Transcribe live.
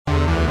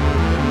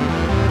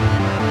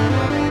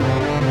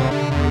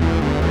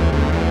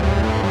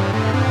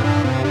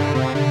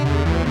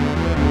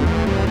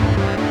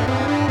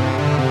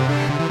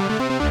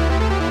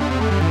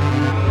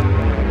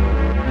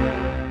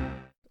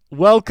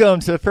Welcome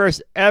to the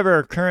first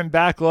ever Current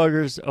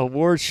Backloggers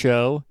Award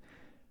Show.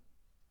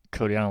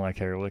 Cody, I don't like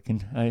how you're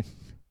looking.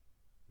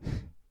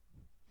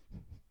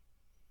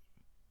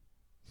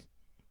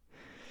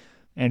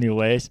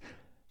 Anyways.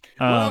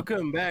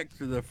 Welcome back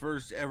to the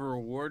first ever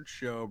award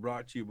show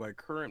brought to you by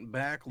Current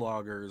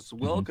Backloggers.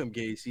 Welcome,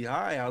 Casey.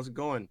 Hi, how's it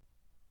going?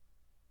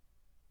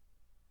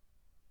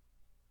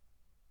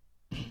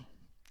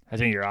 I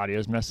think your audio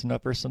is messing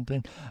up or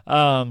something.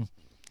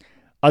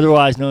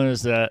 Otherwise known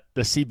as the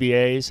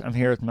CBAs. I'm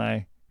here with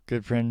my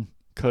good friend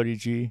Cody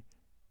G.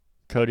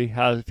 Cody,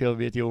 how does it feel to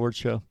be at the award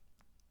show?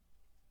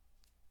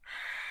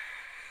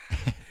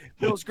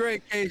 Feels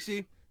great,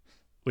 Casey.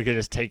 We could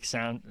just take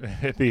sound.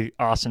 It'd be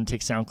awesome to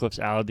take sound clips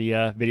out of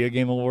the video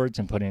game awards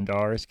and put into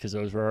ours because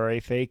those were already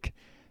fake,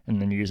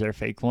 and then use our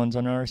fake ones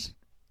on ours.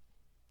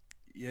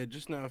 Yeah,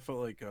 just now I felt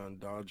like on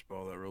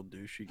Dodgeball, that real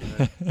douchey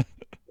guy,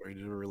 where he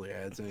never really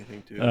adds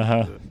anything to it.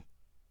 Uh-huh.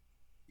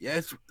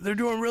 Yes, they're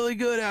doing really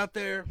good out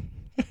there.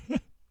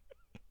 This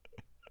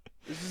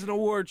is an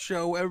award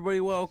show. Everybody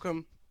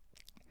welcome.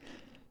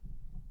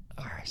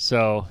 All right,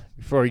 so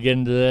before we get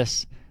into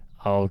this,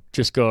 I'll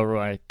just go over.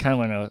 I kind of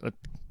want to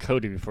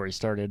Cody before he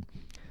started.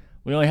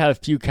 We only have a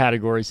few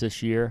categories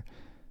this year,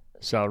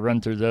 so I'll run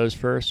through those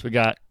first. We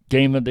got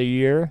Game of the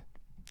Year,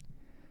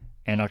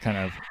 and I'll kind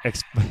of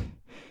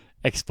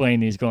explain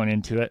these going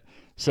into it.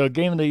 So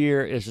Game of the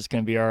Year is just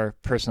going to be our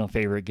personal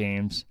favorite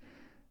games,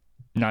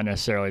 not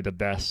necessarily the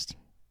best.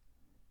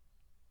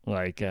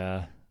 Like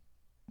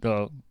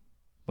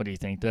what do you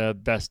think? The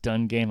best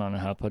done game? I don't know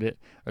how to put it,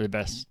 or the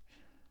best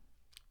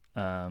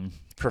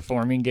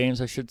performing games,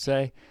 I should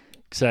say,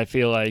 because I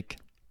feel like,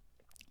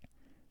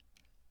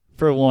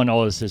 for one,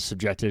 all this is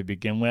subjective to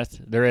begin with.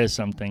 There is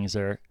some things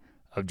that are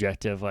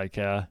objective, like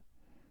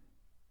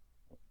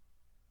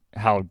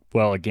how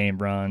well a game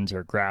runs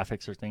or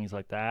graphics or things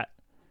like that.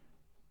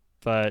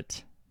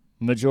 But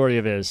majority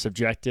of it is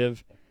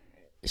subjective,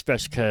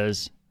 especially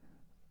because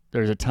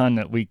there's a ton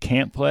that we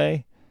can't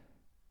play.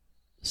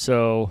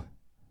 So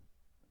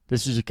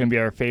this is going to be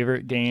our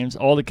favorite games.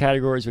 All the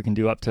categories, we can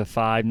do up to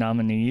 5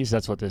 nominees.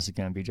 That's what this is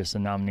going to be, just a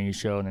nominee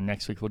show. And then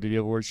next week we'll do the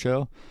award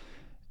show.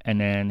 And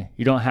then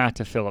you don't have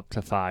to fill up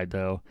to 5,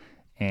 though.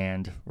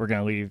 And we're going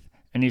to leave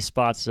any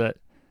spots that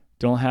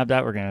don't have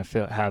that. We're going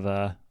to have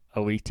a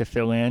week to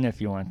fill in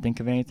if you want to think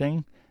of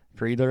anything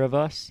for either of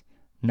us.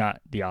 Not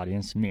the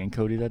audience, me and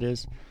Cody, that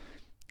is.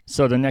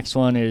 So the next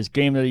one is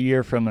Game of the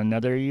Year from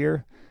another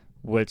year,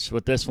 which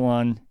with this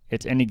one,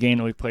 it's any game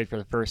that we played for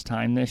the first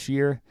time this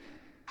year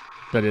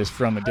that is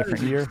from a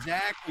different year.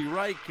 Exactly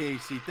right,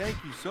 Casey. Thank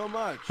you so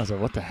much. I was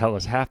like, what the hell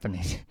is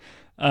happening?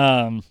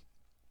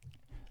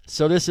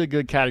 So this is a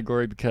good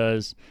category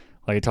because,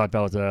 like I talked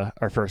about with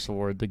our first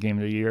award, the Game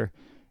of the Year,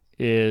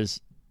 is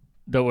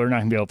that we're not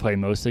going to be able to play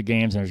most of the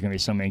games, and there's going to be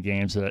so many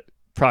games that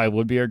probably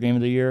would be our Game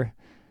of the Year,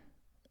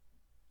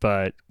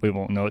 but we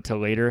won't know it till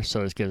later, so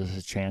this gives us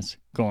a chance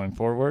going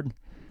forward.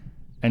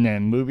 And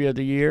then Movie of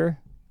the Year,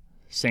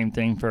 same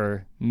thing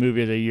for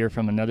Movie of the Year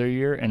from another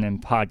year, and then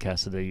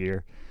Podcast of the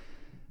Year.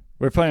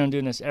 We're planning on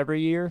doing this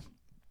every year,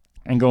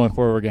 and going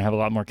forward, we're going to have a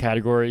lot more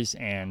categories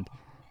and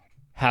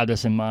have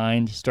this in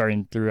mind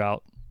starting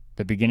throughout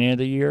the beginning of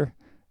the year,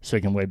 so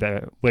we can way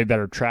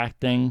better track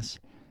things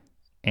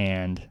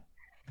and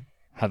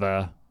have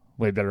a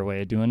way better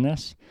way of doing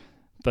this.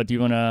 But do you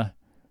want to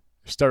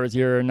start with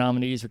your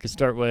nominees? We could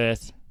start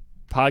with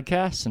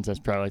podcast, since that's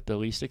probably like the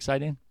least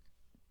exciting.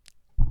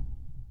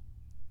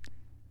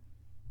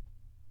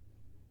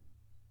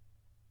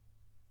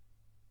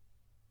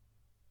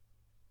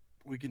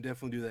 We can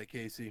definitely do that,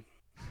 Casey.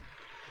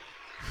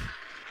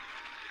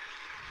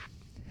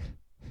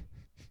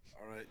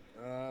 All right.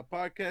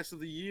 Podcast of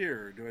the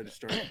year. Do I just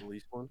start with the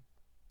least one?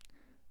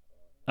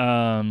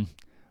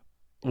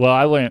 Well,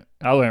 I wouldn't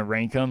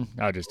rank them.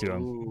 I'll just do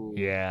them. Ooh,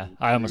 Yeah,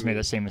 I almost made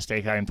the same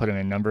mistake. I didn't put them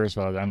in numbers.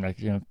 Well, I'm not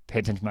going to pay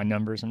attention to my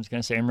numbers. I'm just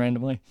going to say them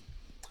randomly.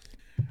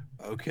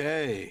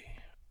 Okay.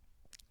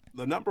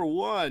 The number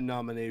one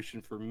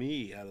nomination for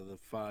me out of the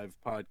 5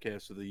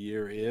 podcasts of the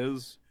year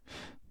is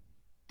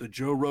the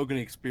Joe Rogan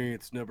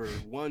Experience number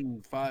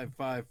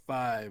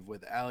 1555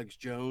 with Alex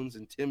Jones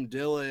and Tim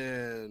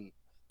Dillon.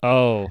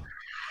 Oh.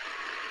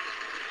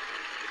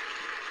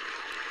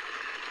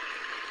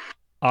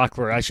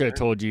 Awkward. I should have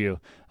told you.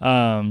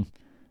 I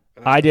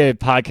did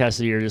podcast of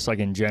the year just like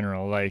in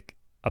general, like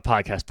a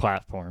podcast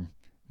platform.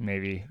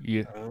 Maybe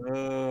you.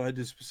 I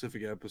did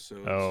specific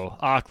episodes. Oh,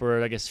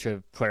 awkward. I guess I should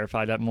have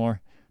clarified that more.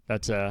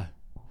 That's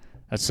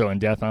so in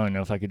depth. I don't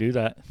know if I could do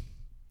that.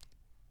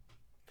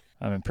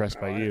 I'm impressed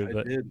by you,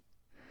 but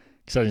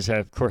because I just said,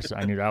 of course,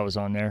 I knew that was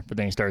on there, but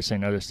then he started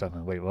saying other stuff.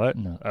 I'm like, wait, what?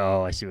 No.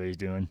 Oh, I see what he's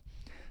doing.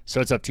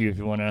 So it's up to you if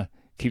you want to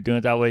keep doing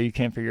it that way. You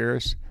can for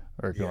yours,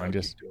 or if you want to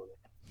just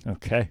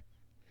okay.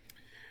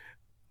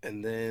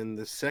 And then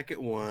the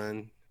second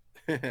one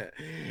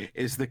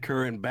is the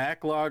Current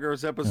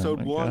Backloggers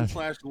episode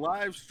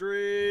 1/live stream.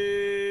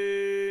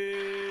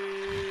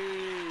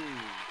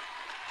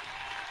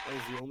 That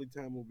was the only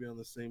time we'll be on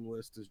the same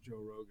list as Joe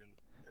Rogan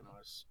and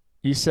us.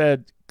 You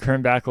said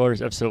Current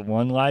Backloggers episode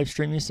 1 live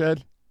stream, you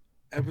said?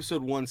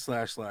 Episode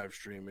 1/live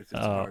stream. It's a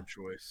Oh, hard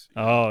choice.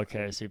 oh, I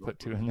okay. need So you to go put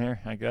two for it. in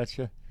there. I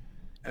gotcha.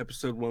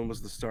 Episode 1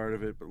 was the start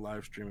of it, but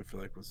live stream I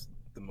feel like was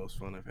the most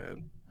fun I've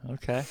had.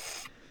 Okay.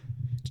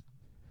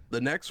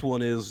 The next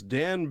one is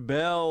Dan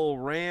Bell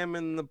Ram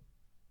in the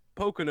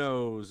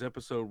Poconos,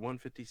 episode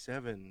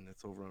 157.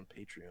 That's over on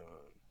Patreon.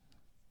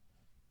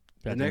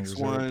 The That didn't next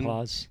deserve one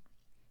applause.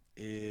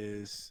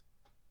 is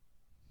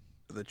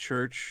The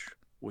Church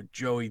with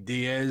Joey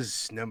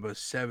Diaz, number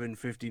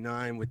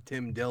 759 with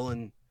Tim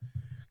Dillon,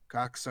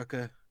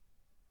 cocksucker.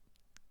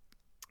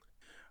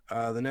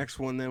 The next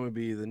one then would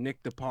be the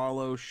Nick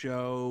DiPaolo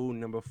Show,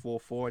 number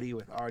 440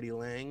 with Artie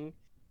Lang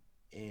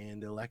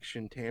and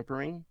election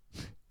tampering.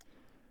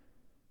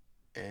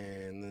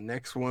 And the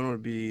next one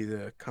would be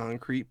the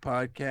Concrete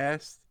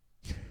Podcast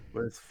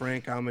with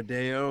Frank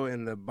Amadeo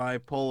and the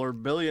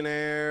bipolar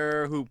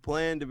billionaire who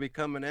planned to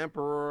become an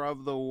emperor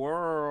of the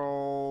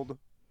world.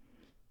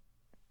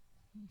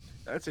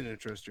 That's an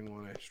interesting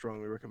one. I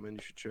strongly recommend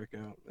you should check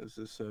out. There's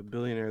this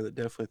billionaire that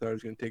definitely thought he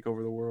was going to take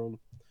over the world.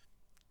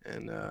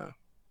 And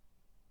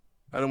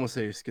I'd almost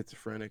say he's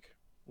schizophrenic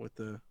with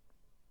the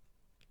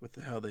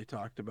how they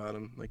talked about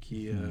him. Like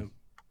he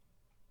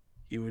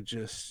would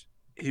just,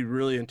 he's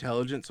really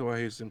intelligent. So while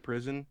he was in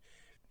prison,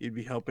 he'd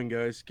be helping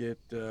guys get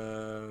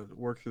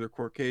work through their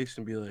court case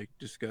and be like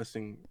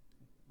discussing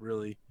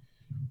really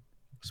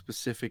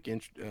specific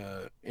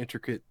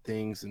intricate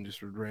things, and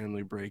just would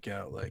randomly break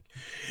out like,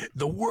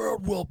 the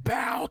world will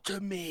bow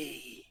to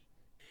me,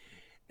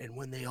 and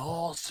when they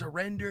all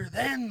surrender,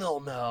 then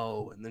they'll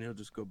know. And then he'll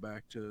just go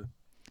back to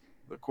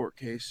the court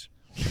case.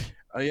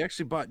 He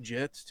actually bought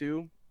jets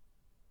too.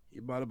 He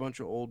bought a bunch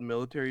of old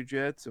military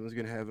jets and was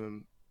going to have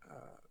them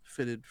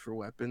fitted for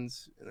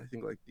weapons, and I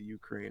think like the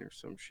Ukraine or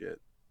some shit.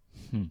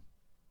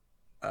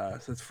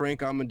 So it's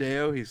Frank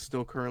Amadeo. He's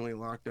still currently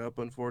locked up,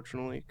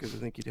 unfortunately, because I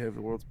think he'd have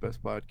the world's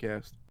best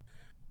podcast.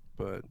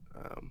 But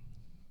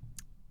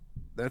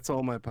that's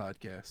all my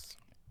podcasts.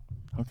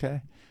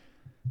 Okay.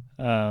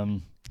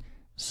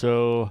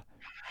 So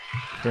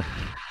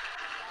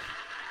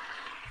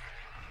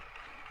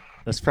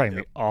that's probably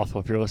gonna be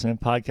awful if you're listening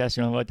to podcasts.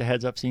 You don't like the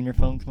heads up seeing your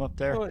phone come up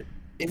there? Well,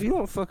 if you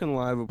want fucking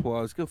live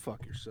applause, go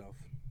fuck yourself.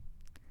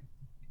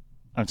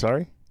 I'm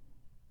sorry?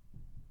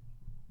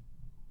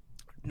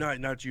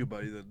 Not you,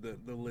 buddy.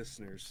 The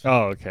listeners.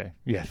 Oh, okay.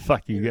 Yeah,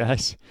 fuck you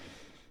guys.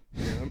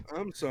 Yeah,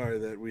 I'm sorry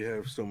that we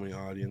have so many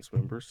audience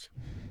members.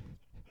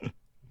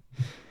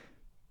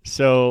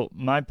 So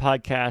my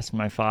podcast,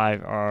 my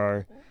 5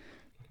 are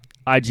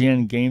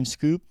IGN Game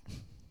Scoop.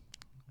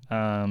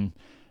 IGN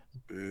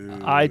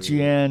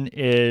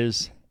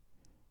is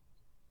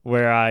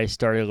where I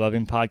started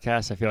loving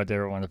podcasts. I feel like they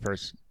were one of the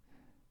first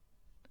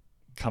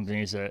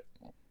companies that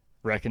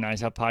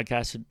recognized how big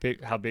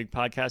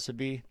podcasts would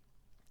be.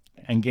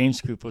 And Game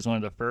Scoop was one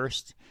of the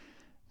first,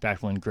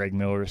 back when Greg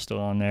Miller was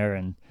still on there.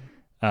 And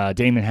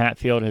Damon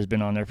Hatfield has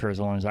been on there for as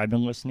long as I've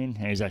been listening,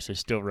 and he's actually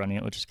still running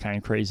it, which is kind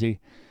of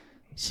crazy.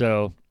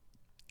 So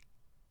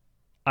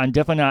I'm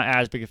definitely not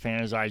as big a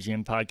fan of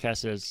IGN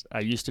podcasts as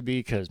I used to be,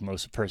 because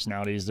most of the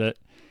personalities that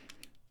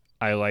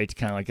I liked,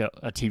 kind of like a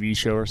TV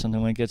show or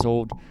something when it gets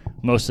old,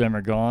 most of them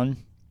are gone.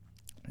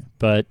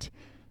 But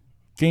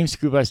Game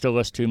Scoop I still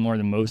listen to more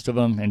than most of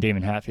them, and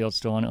Damon Hatfield's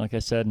still on it, like I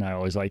said, and I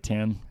always liked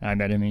him. I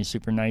met him, and he's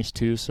super nice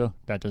too, so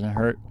that doesn't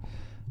hurt.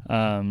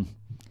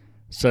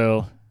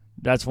 So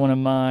that's one of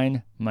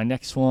mine. My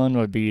next one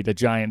would be the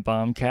Giant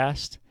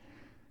Bombcast.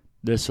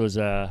 This was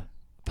a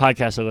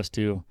podcast I listen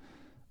to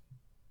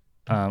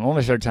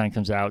almost every time it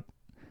comes out.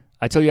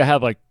 I told you I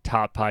have like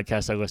top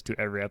podcasts I listen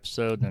to every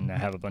episode, and I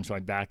have a bunch of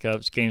like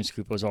backups. Game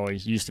Scoop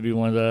used to be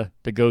one of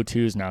the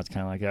go-tos. Now it's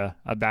kind of like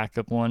a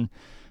backup one.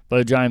 But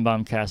the Giant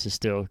Bombcast is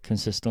still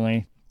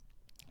consistently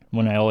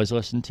one I always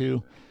listen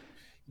to.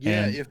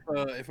 Yeah, And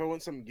if I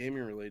want something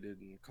gaming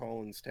related and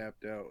Colin's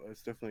tapped out,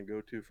 that's definitely a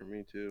go-to for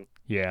me too.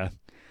 yeah,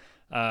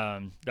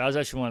 that was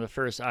actually one of the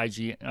first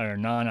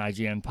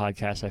non-IGN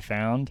podcasts I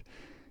found,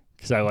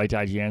 because I liked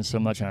IGN so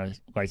much, and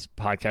I liked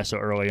podcasts so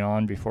early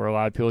on before a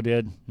lot of people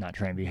did. Not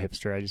trying to be a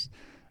hipster.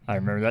 I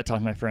remember that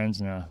talking to my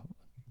friends, and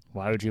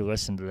why would you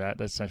listen to that?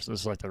 This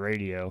is like the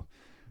radio.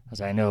 I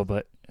was like, I know,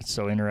 but it's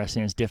so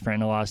interesting. It's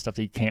different, and a lot of stuff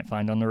that you can't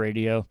find on the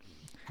radio.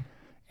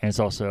 And it's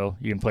also,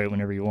 you can play it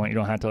whenever you want. You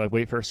don't have to like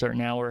wait for a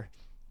certain hour.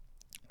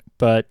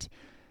 But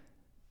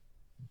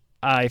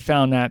I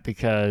found that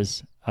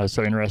because I was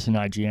so interested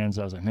in IGN,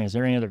 so I was like, man, is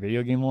there any other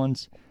video game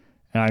ones?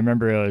 And I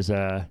remember it was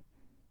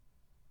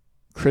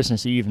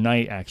Christmas Eve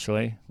night,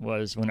 actually,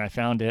 was when I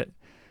found it.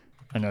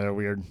 One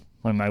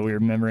of my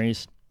weird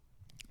memories.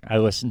 I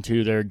listened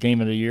to their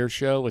Game of the Year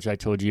show, which I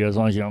told you, as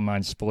long as you don't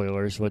mind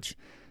spoilers, which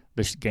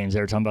the games they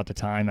were talking about at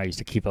the time, I used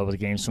to keep up with the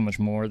games so much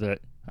more that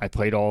I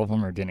played all of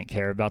them or didn't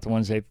care about the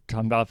ones they were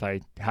talking about if I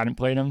hadn't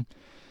played them.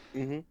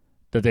 Mm-hmm.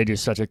 That they do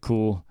such a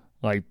cool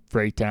like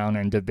breakdown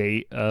and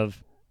debate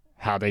of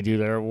how they do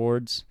their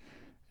awards.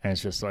 And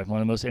it's just like one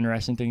of the most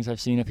interesting things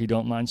I've seen, if you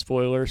don't mind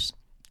spoilers.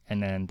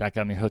 And then that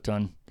got me hooked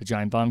on the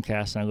Giant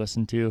Bombcast, and I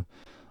listened to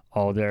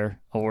all their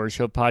award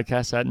show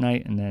podcasts that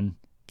night, and then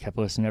kept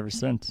listening ever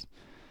since.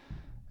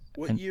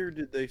 What And year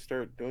did they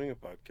start doing a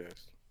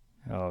podcast?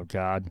 oh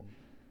God,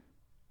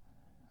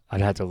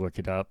 I'd have to look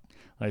it up.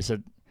 Like I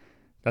said,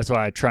 that's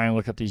why I try and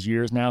look up these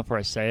years now before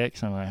I say it,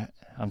 because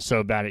I'm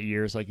so bad at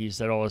years. Like you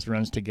said, all this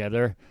runs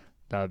together.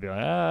 That would be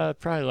like,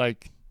 probably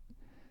like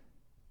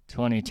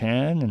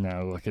 2010, and then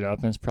I look it up,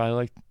 and it's probably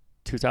like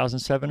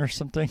 2007 or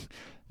something.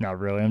 Not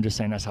really. I'm just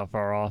saying that's how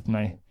far off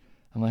my.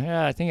 I'm like,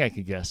 I think I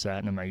could guess that.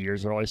 And then my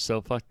years are always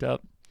so fucked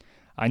up.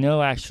 I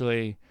know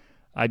actually,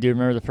 I do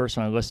remember the first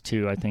one I listened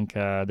to. I think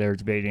they were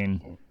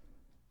debating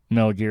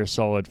Metal Gear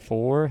Solid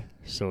 4,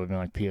 so it would have been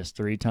like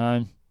PS3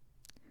 time.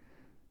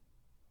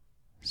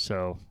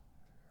 So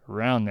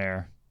around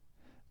there.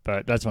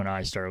 But that's when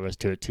I started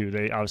listening to it too.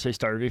 They obviously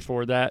started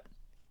before that.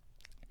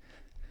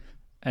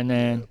 And Yeah.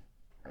 then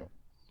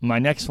my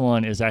next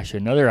one is actually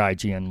another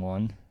IGN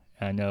one.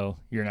 I know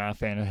you're not a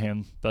fan of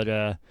him, but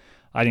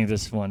I think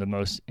this is one of the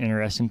most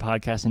interesting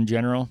podcasts in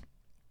general.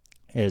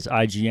 Is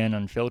IGN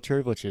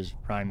Unfiltered, which is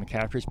Ryan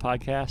McCaffrey's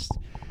podcast.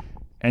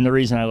 And the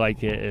reason I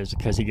like it is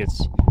because he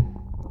gets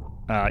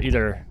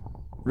either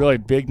really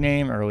big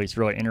name or at least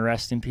really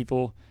interesting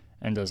people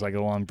and does like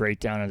a long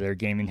breakdown of their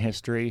gaming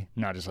history,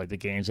 not just like the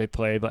games they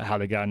play, but how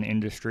they got in the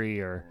industry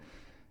or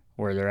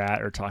where they're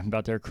at or talking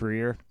about their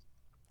career.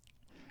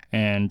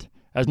 And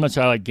as much as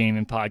I like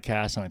gaming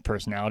podcasts and like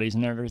personalities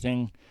and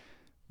everything,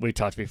 we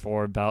talked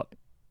before about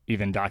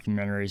even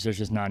documentaries. There's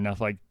just not enough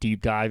like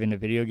deep dive into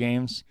video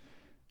games,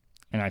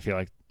 and I feel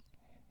like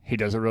he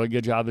does a really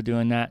good job of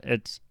doing that.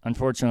 It's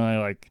unfortunately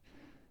like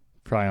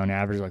probably on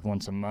average like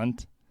once a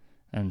month,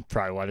 and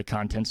probably why the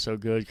content's so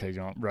good because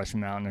you don't rush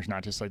them out and there's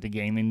not just like the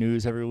gaming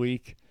news every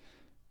week.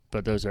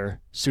 But those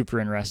are super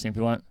interesting if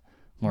you want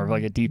more of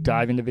like a deep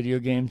dive into video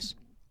games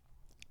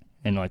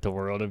and like the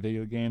world of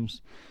video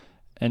games.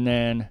 And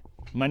then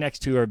my next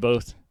two are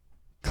both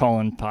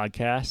Colin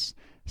podcasts.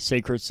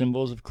 Sacred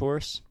Symbols, of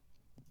course.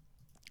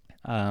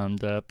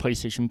 The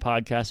PlayStation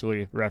podcast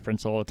we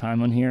reference all the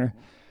time on here.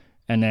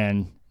 And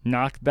then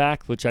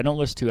Knockback, which I don't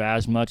listen to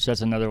as much.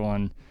 That's another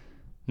one.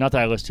 Not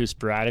that I listen to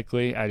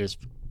sporadically. I just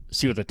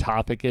see what the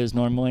topic is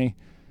normally.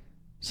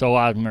 So a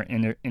lot of them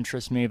are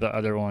interest me, but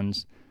other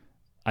ones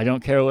I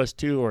don't care to listen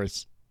to, or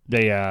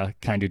they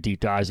kind of deep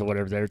dives or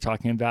whatever they're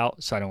talking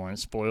about. So I don't want it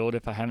spoiled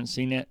if I haven't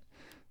seen it.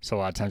 So a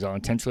lot of times I'll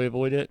intentionally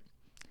avoid it.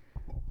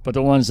 But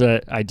the ones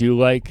that I do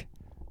like,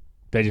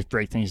 they just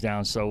break things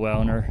down so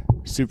well and are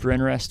super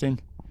interesting.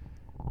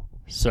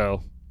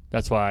 So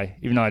that's why,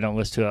 even though I don't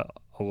listen to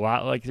a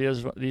lot like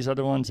these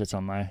other ones, it's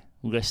on my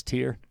list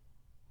here.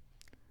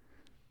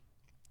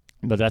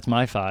 But that's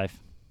my five.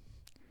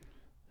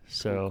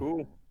 So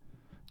Cool.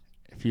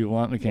 if you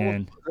want, we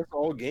can. That's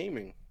all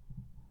gaming.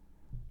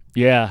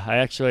 Yeah,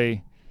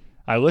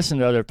 I listened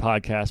to other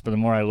podcasts, but the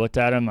more I looked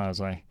at them, I was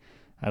like,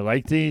 I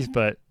like these,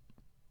 but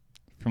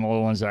from all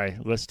the ones I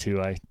listened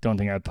to, I don't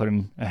think I'd put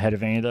them ahead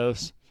of any of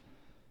those.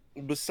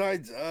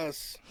 Besides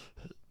us,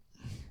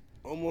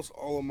 almost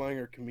all of mine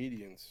are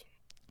comedians.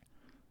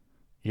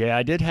 Yeah,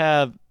 I did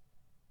have,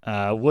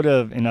 would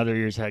have in other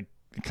years had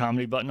the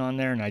comedy button on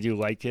there, and I do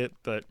like it,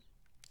 but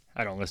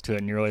I don't listen to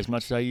it nearly as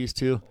much as I used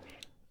to.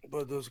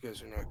 But those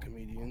guys are not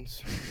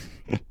comedians.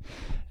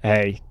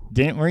 Hey,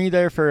 weren't you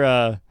there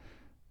for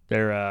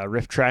their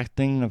riff track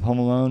thing of Home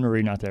Alone, or were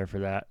you not there for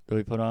that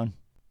we put on?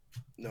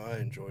 No, I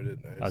enjoyed it.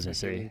 I was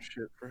just gonna give them say,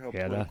 shit for how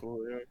yeah, political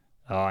they are.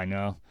 oh, I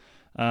know.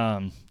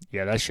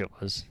 Yeah, that shit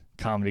was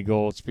comedy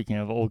gold. Speaking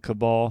of old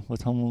cabal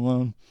with Home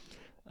Alone,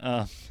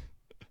 uh,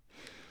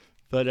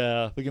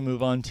 but we can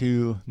move on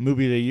to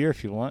movie of the year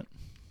if you want.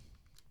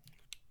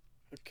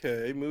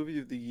 Okay, movie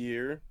of the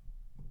year.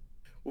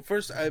 Well,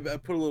 first I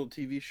put a little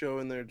TV show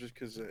in there just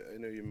because I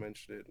know you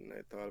mentioned it and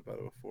I thought about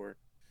it before.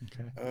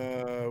 Okay.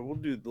 We'll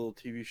do the little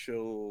TV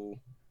show.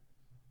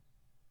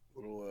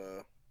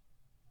 Little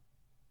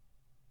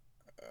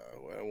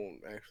well, I won't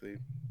actually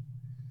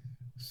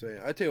say.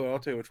 I tell you what, I'll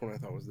tell you which one I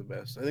thought was the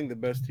best. I think the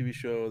best TV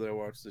show that I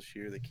watched this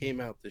year that came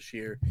out this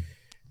year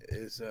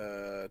is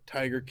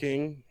Tiger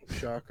King.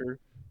 Shocker.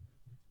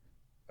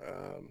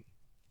 Um,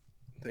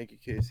 thank you,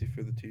 Casey,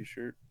 for the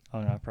T-shirt.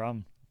 Oh, no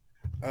problem.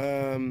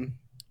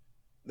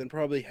 Then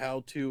probably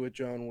How To with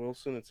John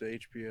Wilson. It's a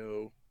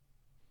HBO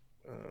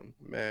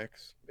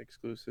Max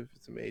exclusive.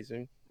 It's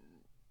amazing.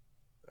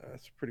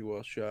 It's pretty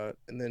well shot.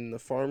 And then The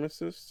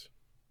Pharmacist,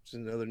 which is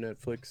another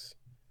Netflix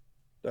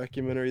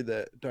documentary.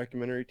 That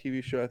documentary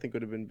TV show I think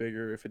would have been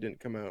bigger if it didn't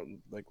come out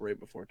like right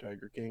before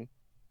Tiger King.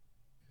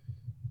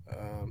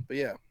 But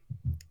yeah,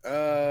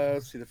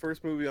 let's see. The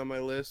first movie on my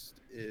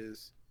list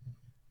is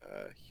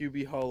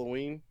Hubie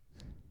Halloween,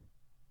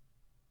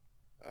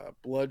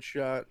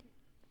 Bloodshot,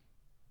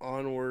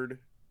 Onward,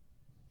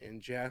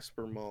 and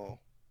Jasper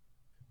Mall.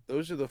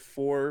 Those are the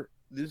four.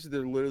 These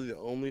are literally the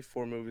only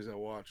four movies I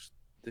watched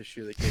this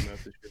year that came out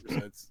this year,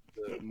 besides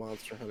the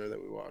Monster Hunter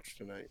that we watched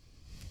tonight.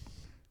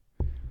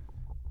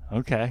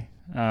 Okay.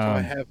 So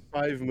I have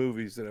 5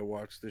 movies that I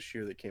watched this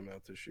year that came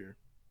out this year.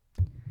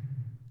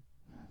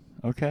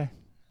 Okay.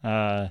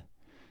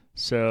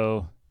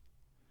 So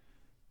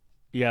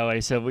yeah, like I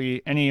said,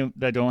 any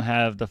that don't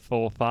have the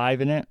full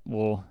 5 in it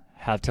will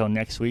have till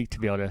next week to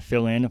be able to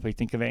fill in if we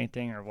think of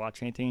anything or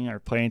watch anything or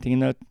play anything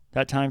in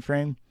that time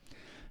frame.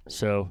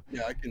 So,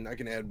 Yeah, I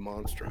can add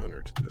Monster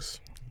Hunter to this.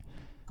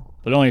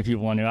 but only if you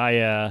want to.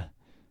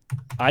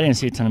 I didn't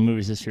see a ton of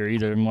movies this year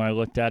either. And when I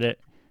looked at it,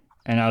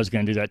 and I was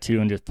going to do that too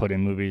and just put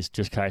in movies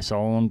just because I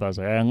saw them. But I was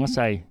like, unless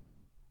I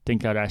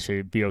think I'd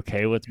actually be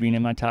okay with being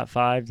in my top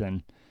 5,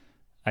 then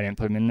I didn't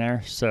put them in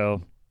there.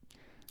 So,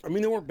 I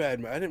mean, they weren't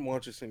bad. I didn't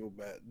watch a single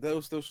bad.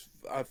 Those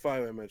 5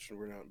 I mentioned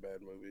were not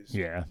bad movies.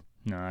 yeah.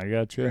 No, I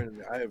got you.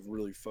 Granted, I have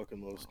really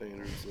fucking low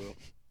standards, though.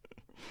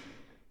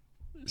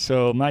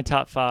 So, my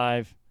top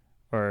 5,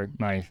 or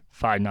my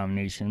 5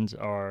 nominations,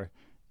 are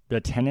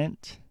The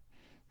Tenant,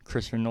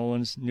 Christopher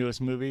Nolan's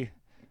newest movie,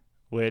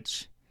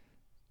 which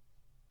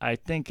I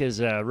think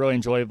is really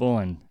enjoyable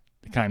and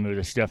the kind of movie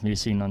that should definitely be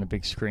seen on the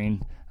big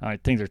screen. I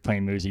think there's plenty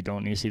of movies you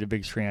don't need to see the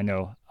big screen. I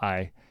know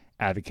I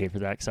advocate for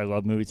that because I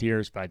love movie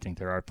theaters, but I think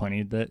there are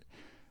plenty that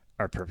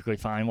are perfectly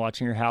fine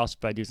watching your house.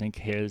 But I do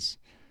think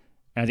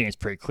I think it's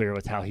pretty clear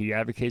with how he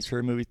advocates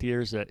for movie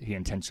theaters that he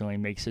intentionally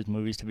makes his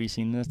movies to be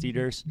seen in the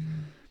theaters.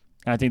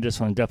 And I think this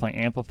one's definitely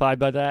amplified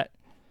by that.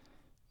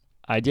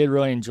 I did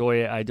really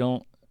enjoy it.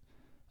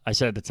 I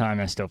said at the time,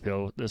 I still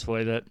feel this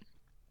way, that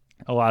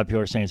a lot of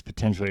people are saying it's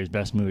potentially his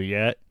best movie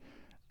yet.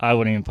 I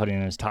wouldn't even put it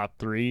in his top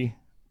 3,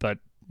 but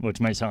which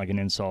might sound like an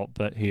insult,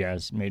 but he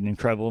has made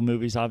incredible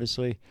movies,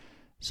 obviously.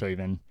 So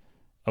even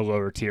a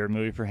lower tier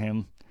movie for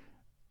him,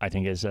 I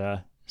think is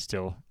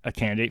still a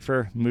candidate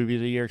for movie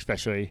of the year,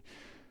 especially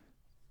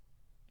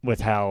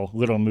with how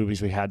little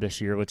movies we had this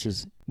year, which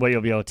is what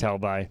you'll be able to tell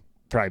by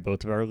probably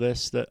both of our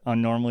lists that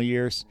on normal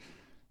years.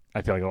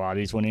 I feel like a lot of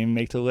these wouldn't even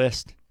make the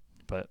list,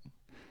 but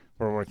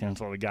we're working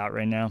with what we got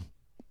right now.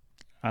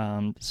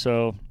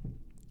 So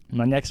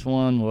my next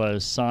one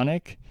was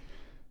Sonic,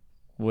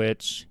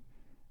 which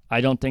I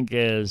don't think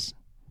is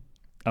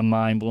a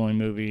mind-blowing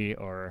movie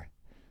or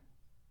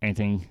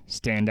anything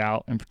stand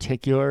out in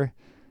particular,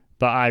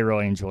 but I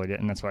really enjoyed it,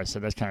 and that's why I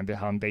said that's kind of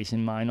how I'm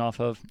basing mine off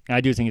of. And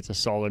I do think it's a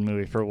solid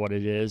movie for what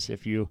it is.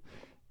 If you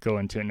go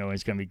into it knowing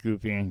it's going to be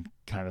goofy and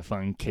kind of a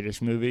fun,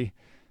 kiddish movie,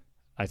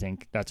 I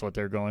think that's what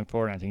they're going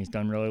for, and I think it's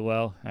done really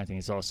well. I think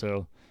it's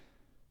also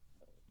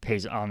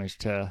pays homage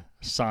to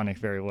Sonic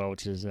very well,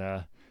 which is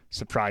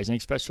surprising,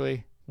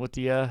 especially with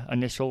the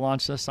initial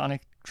launch of the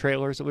Sonic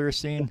trailers that we were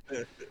seeing.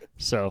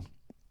 So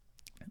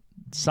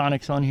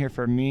Sonic's on here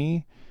for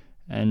me,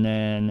 and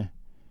then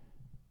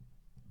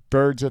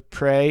Birds of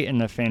Prey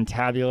and the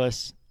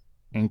Fantabulous.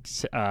 And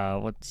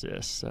what's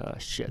this?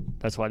 Shit.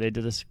 That's why they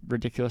did this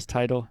ridiculous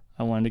title.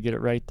 I wanted to get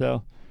it right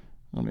though.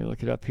 Let me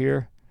look it up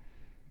here.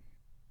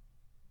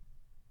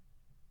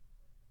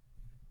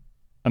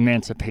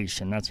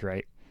 Emancipation. That's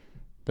right.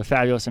 The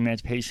Fabulous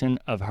Emancipation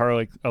of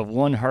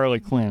one Harley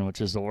Quinn,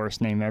 which is the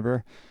worst name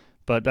ever.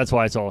 But that's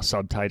why it's all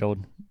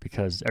subtitled,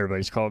 because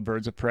everybody's called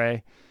Birds of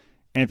Prey.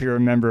 And if you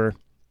remember,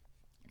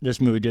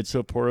 this movie did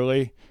so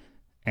poorly,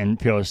 and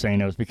people are saying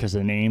it was because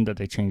of the name that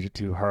they changed it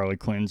to Harley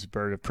Quinn's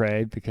Bird of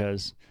Prey,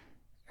 because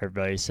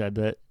everybody said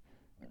that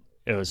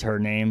it was her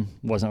name,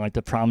 wasn't like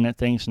the prominent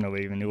thing, so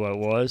nobody even knew what it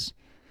was.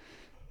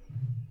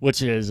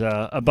 Which is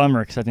a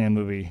bummer, because I think the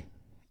movie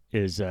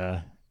is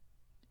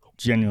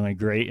genuinely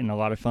great and a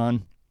lot of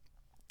fun.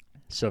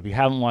 So if you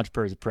haven't watched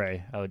Birds of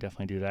Prey, I would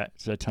definitely do that.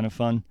 It's a ton of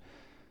fun.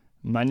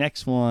 My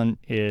next one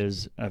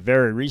is a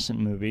very recent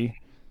movie.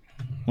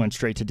 Went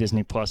straight to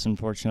Disney Plus,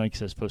 unfortunately,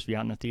 because it's supposed to be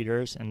out in the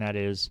theaters, and that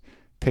is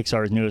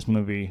Pixar's newest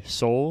movie,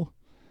 Soul.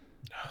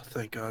 Oh,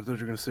 thank God. I thought you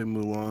were going to say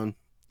Mulan.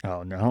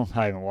 Oh, no.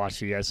 I haven't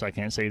watched it yet, so I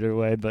can't say either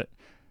way. But,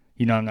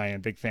 I'm not even a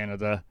big fan of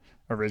the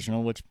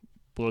original, which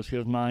blows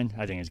people's mind.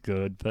 I think it's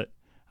good, but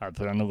I'd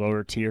put it on the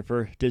lower tier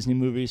for Disney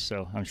movies,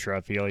 so I'm sure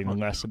I feel even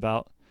less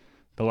about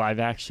the live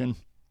action.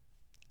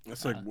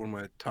 That's like one of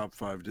my top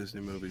 5 Disney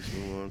movies,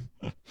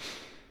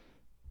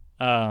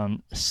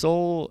 Mulan.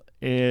 Soul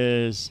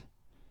is,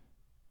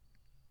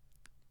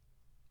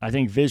 I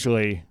think,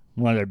 visually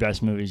one of their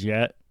best movies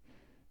yet.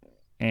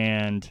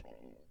 And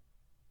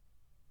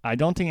I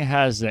don't think it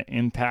has the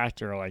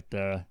impact or like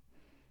the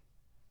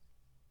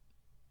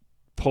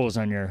pulls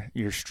on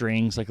your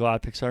strings like a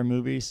lot of Pixar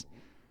movies.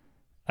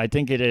 I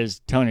think it is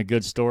telling a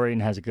good story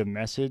and has a good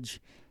message,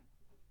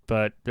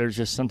 but there's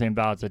just something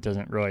about it that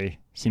doesn't really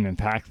seem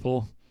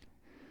impactful.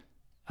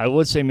 I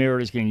would say maybe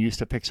we're just getting used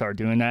to Pixar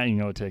doing that, and you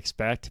know what to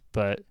expect,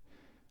 but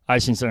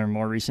I've seen some of their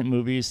more recent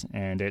movies,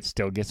 and it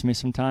still gets me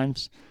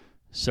sometimes.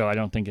 So I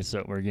don't think it's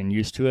that we're getting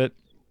used to it.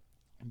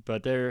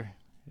 But there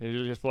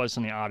just was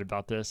something odd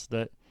about this,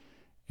 that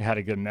it had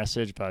a good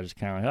message, but I was just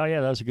kind of like, oh yeah,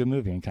 that was a good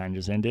movie, and kind of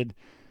just ended.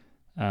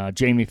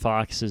 Jamie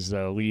Foxx is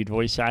the lead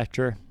voice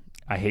actor.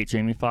 I hate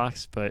Jamie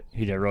Foxx, but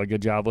he did a really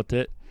good job with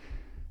it.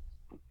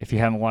 If you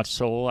haven't watched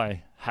Soul,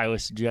 I highly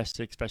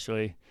suggest it,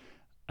 especially,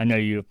 I know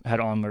you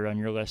had Onward on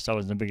your list. I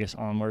wasn't the biggest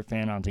Onward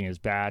fan. I don't think it's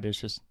bad. It's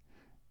just,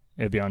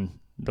 it'd be on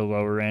the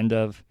lower end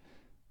of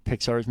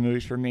Pixar's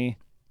movies for me.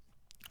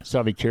 So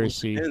I'll be curious to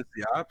see. It's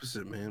the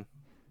opposite, man.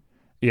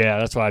 Yeah,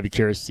 that's why I'd be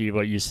curious to see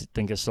what you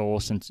think of Soul,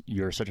 since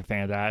you're such a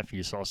fan of that. If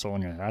you saw Soul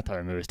and you're like, I thought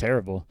the movie was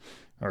terrible,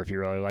 or if you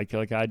really like it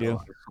like I do.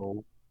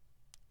 Soul.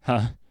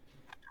 Huh?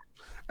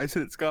 I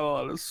said it's got a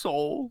lot of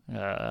soul.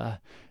 Uh,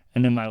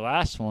 and then my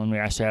last one, we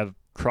actually have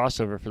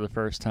crossover for the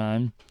first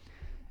time.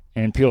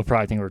 And people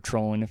probably think we're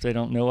trolling if they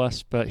don't know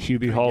us, but Hubie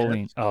Can I guess?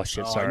 Halloween. Oh,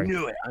 shit, Oh, I sorry.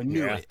 knew it. I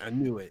knew Yeah, it. I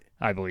knew it.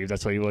 I believe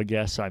that's what you would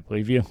guess. I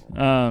believe you.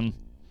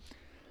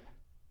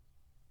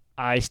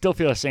 I still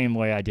feel the same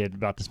way I did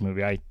about this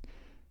movie.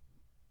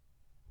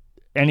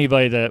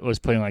 Anybody that was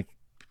putting like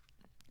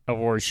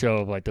award show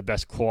of like the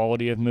best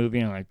quality of movie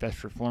and like best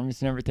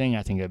performance and everything,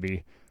 I think it'd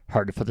be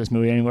hard to put this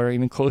movie anywhere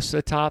even close to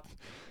the top.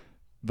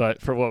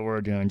 But for what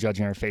we're doing,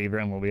 judging our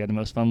favorite and what we had the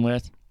most fun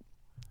with,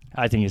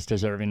 I think it's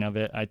deserving of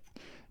it. I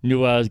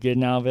knew what I was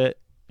getting out of it,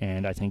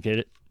 and I think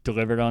it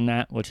delivered on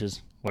that, which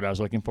is what I was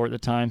looking for at the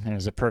time. And it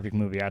was a perfect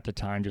movie at the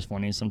time, just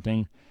wanting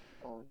something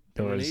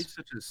that And was. Renee's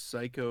such a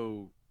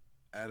psycho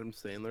Adam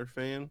Sandler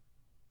fan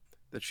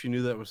that she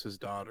knew that was his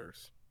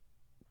daughters.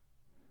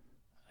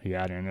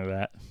 Yeah, I didn't know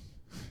that.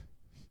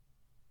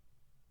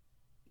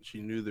 She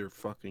knew their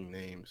fucking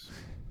names.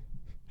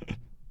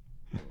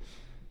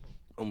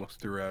 Almost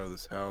threw her out of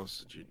this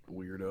house, you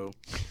weirdo.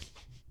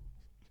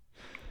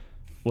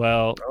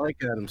 Well, I like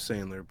Adam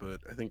Sandler,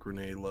 but I think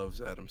Renee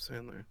loves Adam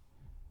Sandler.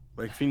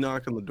 Like, if he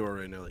knocked on the door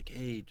right now, like,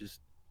 hey,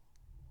 just,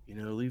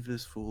 leave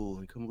this fool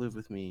and come live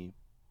with me,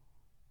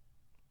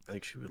 I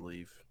think she would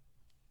leave.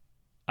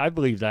 I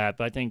believe that,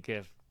 but I think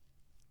if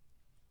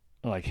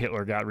like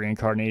Hitler got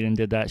reincarnated and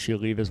did that, she'll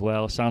leave as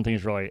well. So I don't think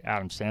it's really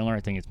Adam Sandler. I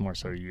think it's more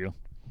so you.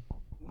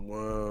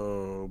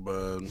 Whoa,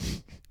 bud.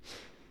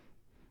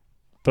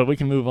 But we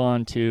can move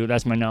on to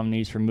that's my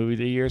nominees for movie of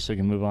the year. So we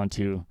can move on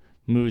to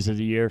movies of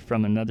the year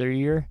from another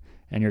year.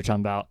 And you're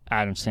talking about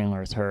Adam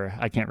Sandler as her.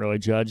 I can't really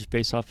judge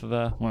based off of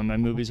one of my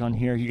movies on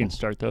here. You can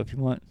start though if you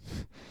want.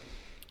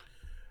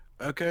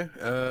 Okay.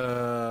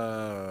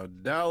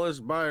 Dallas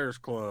Buyers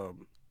Club.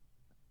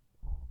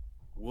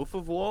 Wolf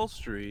of Wall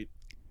Street.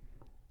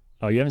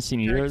 Oh, you haven't seen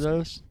either of Taxi.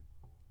 those?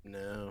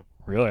 No.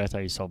 Really? I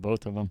thought you saw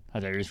both of them. I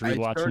thought you were just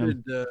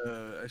rewatching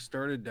them. I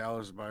started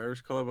Dallas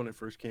Buyers Club when it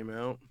first came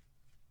out.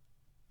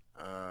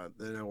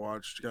 Then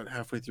got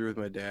halfway through with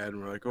my dad,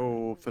 and we're like,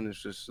 "Oh, we'll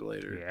finish this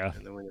later." Yeah.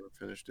 And then we never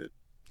finished it.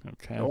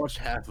 Okay. I watched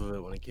half of it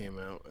when it came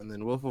out, and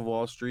then Wolf of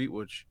Wall Street,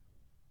 which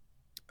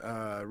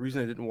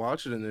reason I didn't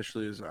watch it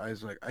initially is I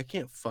was like, I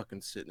can't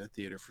fucking sit in a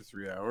theater for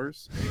 3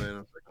 hours, and then I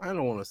was like, I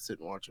don't want to sit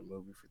and watch a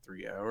movie for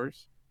 3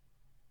 hours.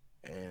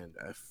 And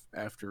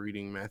after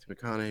reading Matthew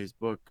McConaughey's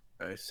book,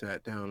 I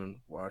sat down and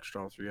watched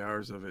all 3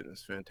 hours of it, and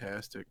it's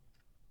fantastic.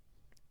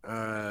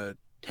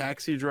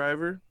 Taxi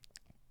Driver,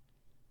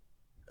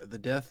 The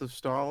Death of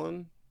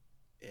Stalin,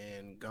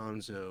 and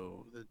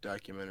Gonzo, the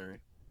documentary.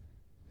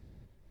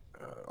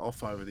 All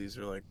five of these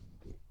are like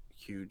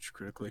huge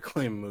critically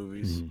acclaimed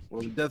movies. Mhm.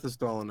 Well, The Death of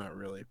Stalin, not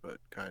really, but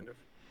kind of.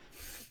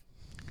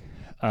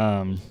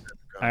 I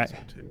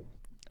Gonzo too.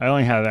 I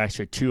only have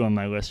actually two on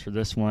my list for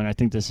this one. I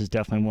think this is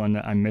definitely one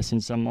that I'm missing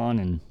some on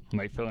and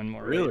might fill in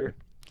more Really? later.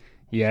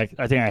 Yeah,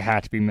 I think I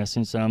had to be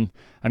missing some.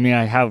 I mean,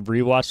 I have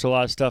rewatched a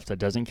lot of stuff that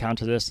doesn't count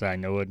to this that I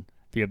know would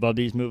be above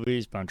these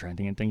movies, but I'm trying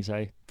to think of things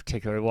I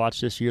particularly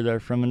watched this year that are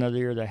from another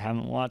year that I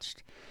haven't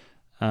watched.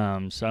 So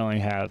I only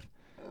have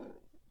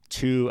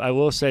two. I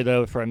will say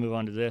though, before I move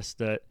on to this,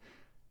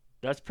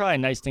 that's probably a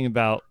nice thing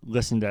about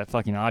listening to that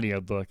fucking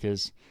audiobook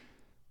is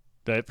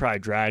that it probably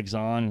drags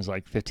on. It's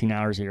like 15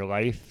 hours of your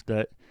life.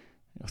 That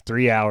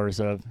 3 hours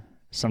of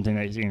something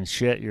that's even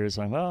shit, you're just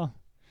like, well,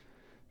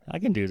 I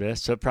can do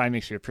this. So it probably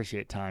makes you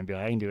appreciate time. Be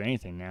like, I can do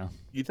anything now.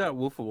 You thought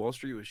Wolf of Wall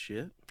Street was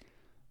shit?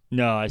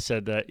 No, I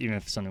said that even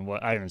if something was,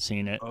 I haven't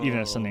seen it. Even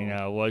if something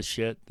Oh. was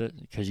shit,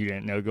 because you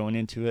didn't know going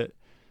into it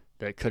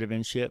that could have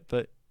been shit.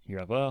 But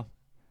you're like, well,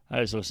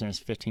 I just listened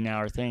to this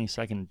 15-hour thing,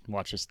 so I can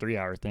watch this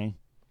 3-hour thing.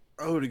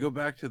 Oh, to go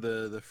back to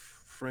the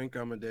Frank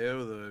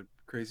Amadeo, the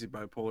crazy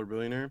bipolar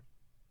billionaire.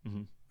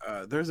 Mm-hmm.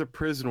 There's a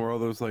prison where all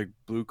those like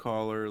blue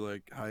collar,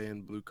 like high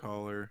end blue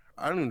collar.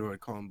 I don't even know what I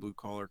call them, blue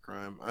collar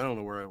crime. I don't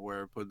know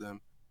where I put them,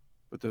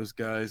 but those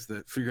guys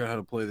that figure out how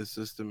to play the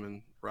system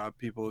and rob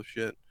people of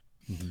shit.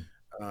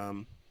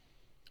 Mm-hmm.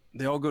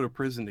 They all go to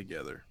prison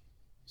together.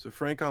 So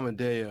Frank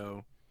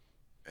Amadeo,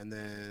 and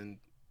then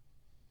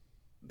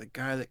the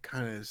guy that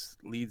kind of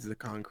leads the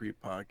Concrete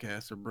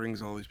podcast or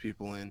brings all these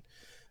people in,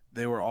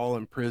 they were all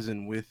in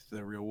prison with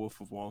the real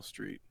Wolf of Wall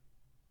Street.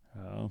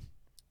 Oh.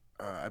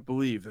 I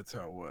believe that's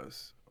how it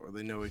was, or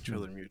they know each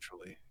other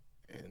mutually.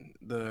 And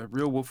the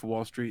real Wolf of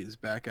Wall Street is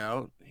back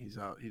out. He's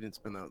out. He didn't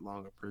spend that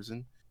long in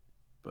prison,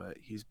 but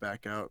he's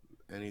back out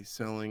and he's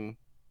selling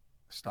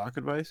stock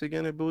advice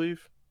again, I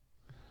believe.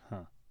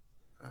 Huh.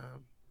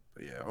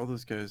 But yeah, all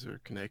those guys are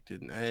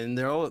connected, and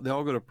they all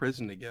go to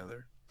prison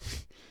together.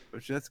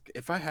 Which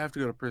if I have to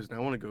go to prison, I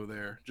want to go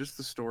there. Just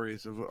the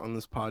stories on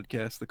this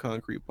podcast, the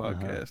Concrete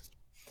podcast.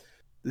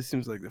 This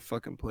seems like the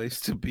fucking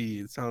place to be.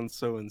 It sounds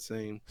so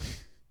insane.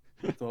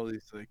 With all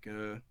these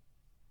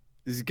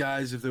these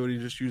guys, if they would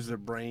have just used their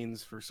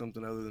brains for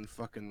something other than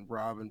fucking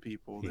robbing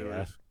people, they would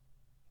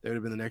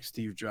have been the next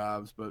Steve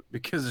Jobs. But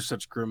because they're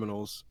such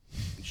criminals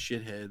and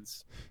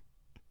shitheads.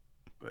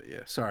 But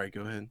yeah, sorry,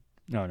 go ahead.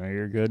 No,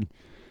 you're good.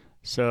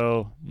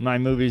 So my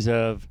movies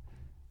of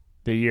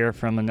the year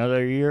from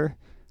another year,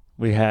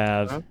 we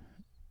have. Huh?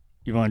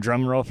 You want a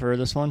drum roll for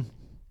this one?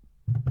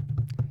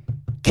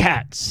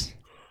 Cats.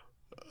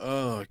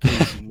 Oh,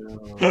 Casey,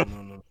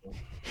 no.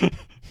 The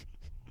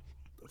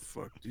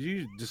fuck? Did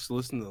you just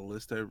listen to the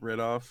list I read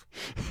off?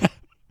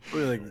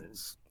 Really, like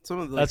some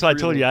of the, like That's why I three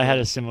of told those you I had a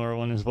bands. similar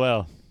one as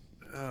well.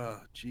 Oh,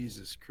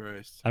 Jesus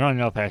Christ. I don't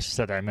know if I actually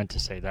said that. I meant to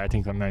say that. I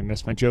think I might have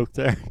missed my joke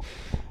there.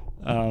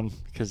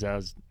 Because I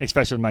was,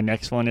 especially with my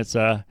next one, it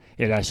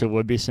actually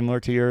would be similar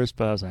to yours,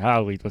 but I was like,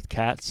 I'll lead with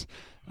cats.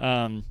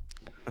 Um,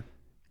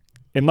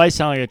 it might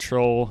sound like a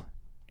troll,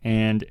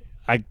 and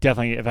I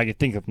definitely, if I could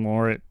think of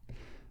more, it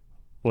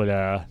would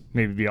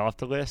maybe be off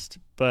the list.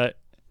 But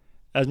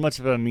as much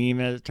of a meme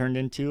as it turned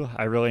into,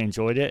 I really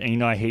enjoyed it.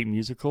 And I hate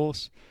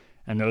musicals,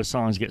 and those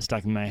songs get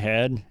stuck in my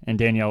head. And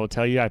Danielle will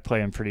tell you I play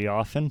them pretty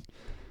often,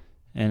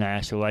 and I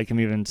actually like them,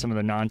 even some of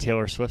the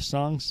non-Taylor Swift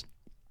songs,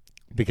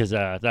 because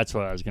that's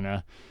what I was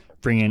gonna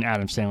bring in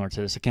Adam Sandler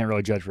to this. I can't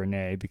really judge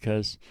Renee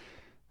because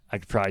I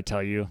could probably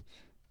tell you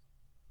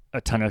a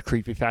ton of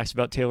creepy facts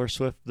about Taylor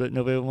Swift that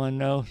nobody would want to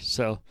know.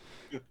 So,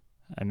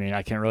 I mean,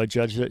 I can't really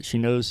judge that she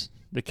knows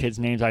the kids'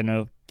 names. I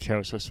know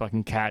Taylor Swift's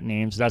fucking cat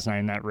names. That's not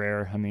even that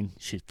rare. I mean,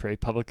 she's pretty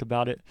public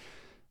about it.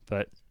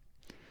 But,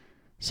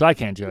 so I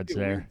can't It'd judge be a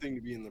there. weird thing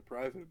to be in the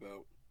private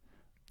about.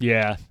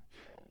 Yeah,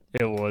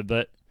 it would.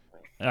 But,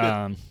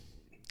 um,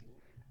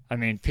 I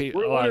mean, a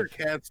What lot are of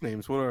cats'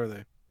 names? What are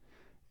they?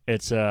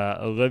 it's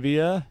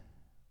Olivia,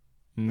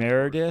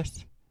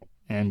 Meredith,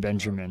 and Oh,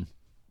 Benjamin.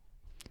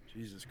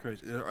 Jesus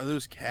Christ. Are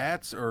those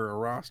cats or a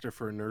roster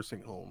for a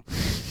nursing home?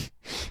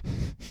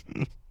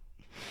 The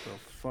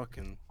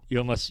fucking.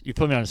 You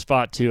put me on the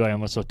spot too. I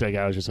almost looked like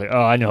I was just like,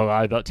 oh, I know a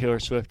lot about Taylor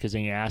Swift because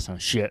then you asked, oh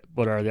shit,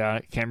 what are they?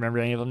 I can't remember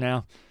any of them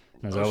now.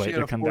 And I was Oh, like, oh she wait, had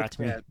they're a coming fourth back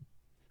to me. cat,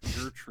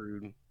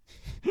 Gertrude.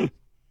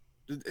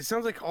 It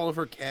sounds like all of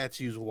her cats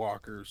use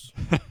walkers.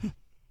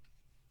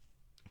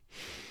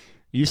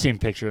 You seen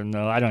picture them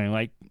though. I don't even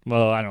like.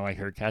 Well, I don't like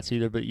her cats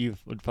either, but you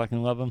would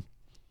fucking love them.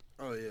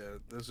 Oh yeah,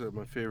 those are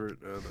my favorite.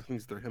 I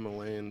think they're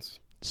Himalayans.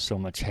 So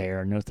much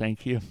hair. No,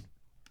 thank you.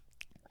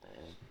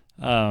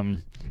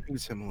 Um, I think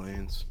it's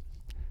Himalayans.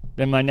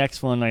 then my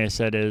next one, like I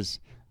said, is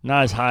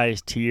not as high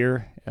as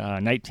tier.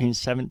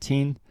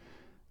 1917,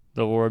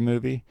 the war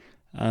movie.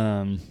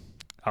 Um,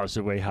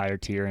 obviously way higher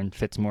tier and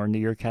fits more into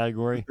your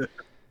category. For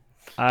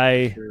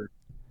I sure.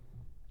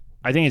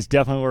 I think it's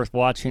definitely worth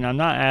watching. I'm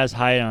not as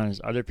high on as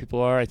other people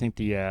are. I think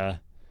the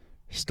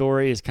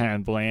story is kind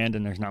of bland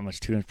and there's not much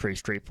to it. It's pretty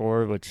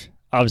straightforward, which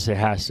obviously it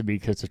has to be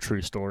because it's a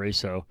true story.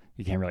 So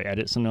you can't really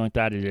edit something like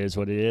that. It is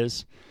what it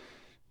is.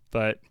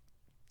 But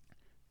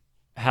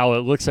how it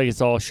looks like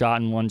it's all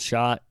shot in one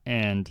shot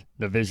and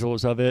the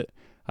visuals of it,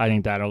 I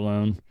think that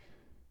alone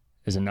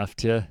is enough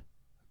to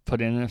put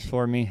in this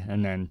for me.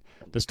 And then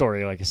the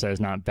story, like I said, is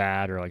not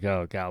bad or like,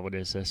 oh God, what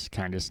is this?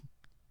 Kind of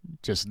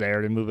just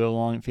there to move it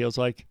along, it feels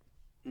like.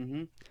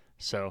 Mm-hmm.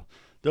 So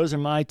those are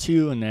my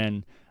two, and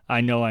then I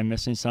know I'm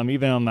missing some.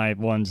 Even on my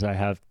ones I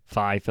have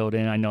five filled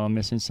in, I know I'm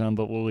missing some,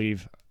 but we'll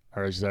leave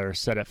ours that are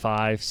set at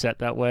five set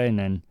that way, and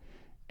then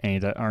any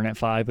that aren't at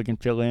five we can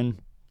fill in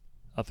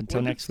up until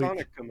When did next week.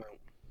 Sonic come out?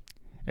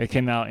 It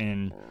came out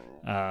in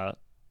uh,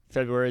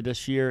 February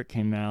this year. It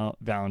came out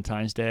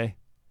Valentine's Day,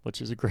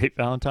 which is a great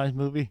Valentine's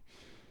movie.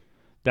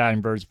 That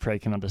and Birds of Prey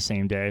came out the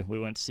same day. We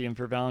went to see him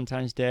for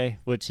Valentine's Day,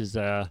 which is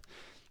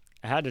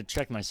I had to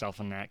check myself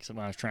on that because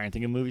when I was trying to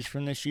think of movies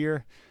from this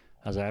year,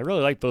 I was like, I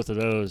really like both of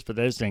those, but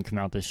those didn't come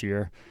out this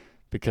year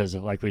because,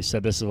 like we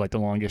said, this is like the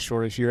longest,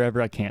 shortest year ever.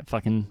 I can't Oh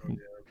fucking yeah.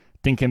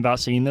 thinking about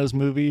seeing those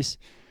movies.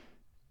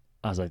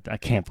 I was like, I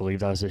can't believe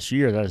that was this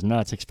year. That is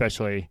nuts,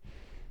 especially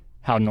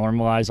how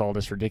normalized all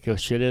this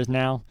ridiculous shit is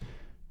now.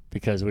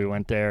 Because we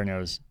went there and it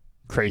was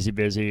crazy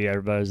busy.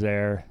 Everybody was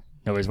there.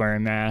 Nobody's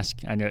wearing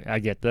masks. I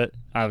get that.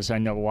 Obviously, I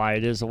know why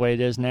it is the way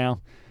it is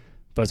now.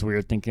 But it's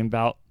weird thinking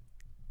about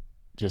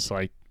just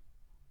like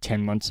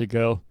 10 months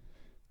ago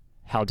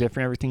how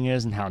different everything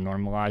is and how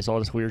normalized all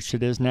this weird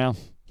shit is now.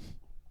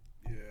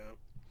 Yeah.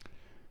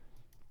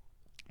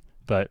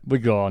 But we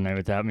go all night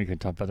with that. And we can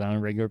talk about that on a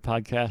regular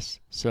podcast.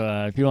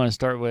 So if you want to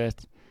start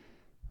with,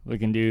 we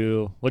can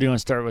do. What do you want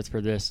to start with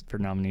for this for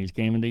nominees?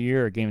 Game of the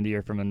year or game of the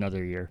year from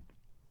another year?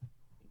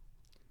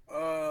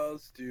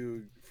 Let's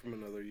do from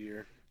another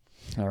year.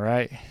 All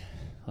right,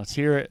 let's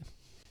hear it.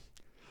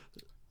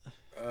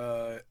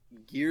 Uh,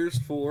 Gears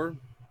 4,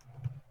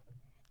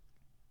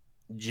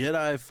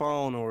 Jedi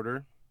Fallen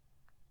Order,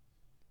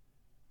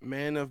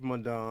 Man of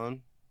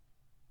Medan,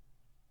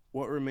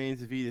 What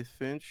Remains of Edith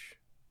Finch,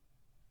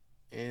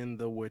 and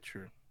The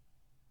Witcher.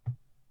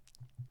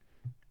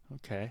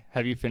 Okay.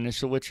 Have you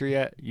finished The Witcher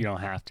yet? You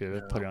don't have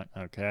to put it No.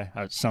 on. Okay.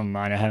 Some of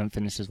mine I haven't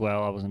finished as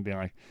well. I wasn't being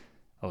like,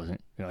 I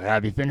wasn't.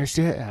 Have you finished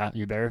it?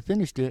 You better have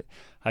finished it.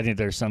 I think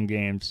there's some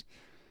games.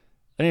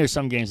 I think there's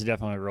some games that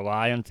definitely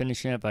rely on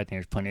finishing it, but I think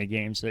there's plenty of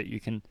games that you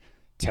can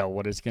tell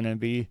what it's going to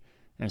be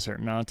in a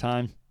certain amount of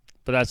time.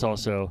 But that's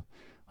also,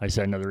 like I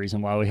said, another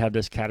reason why we have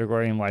this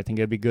category and why I think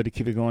it'd be good to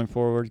keep it going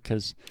forward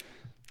because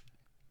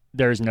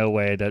there's no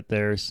way that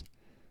there's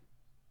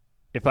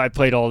if I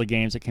played all the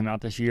games that came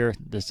out this year,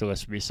 this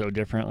list would be so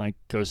different. Like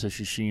Ghost of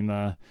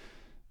Tsushima,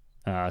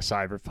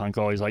 Cyberpunk,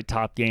 always like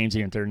top games,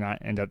 even if they're not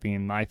end up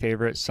being my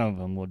favorite. Some of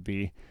them would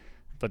be,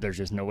 but there's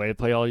just no way to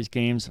play all these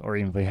games, or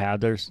even if we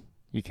have,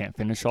 you can't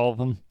finish all of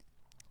them.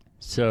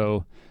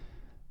 So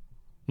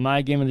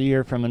my game of the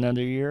year from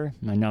another year,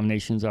 my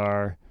nominations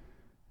are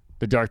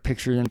the Dark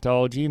Pictures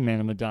Anthology, Man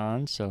of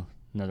Medan, so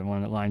another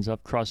one that lines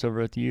up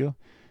crossover with you.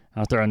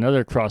 I'll throw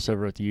another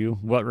crossover with you,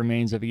 What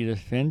Remains of Edith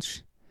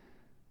Finch,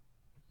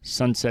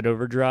 Sunset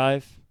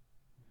Overdrive,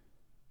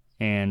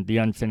 and The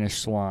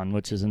Unfinished Swan,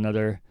 which is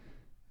another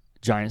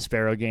Giant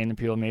Sparrow game that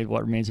people made,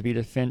 What Remains of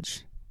Edith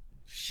Finch.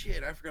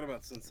 Shit, I forgot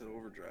about Sunset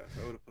Overdrive.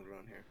 I would have put it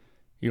on here.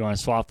 You want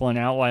to swap one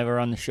out while we're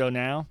on the show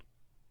now?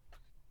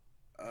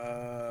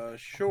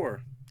 Sure.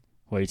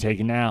 What are you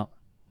taking out?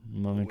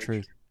 Moment of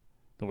truth.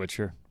 The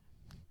Witcher.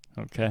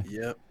 Okay.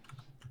 Yep.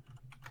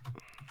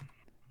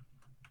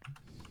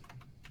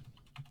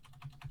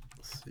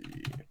 Let's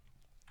see.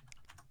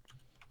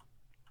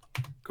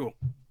 Cool.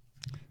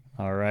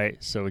 All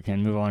right, so we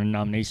can move on to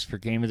nominations for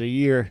Game of the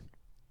Year.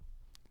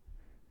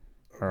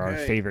 Or our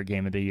favorite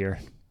game of the year.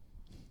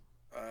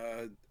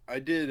 I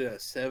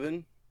did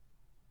 7.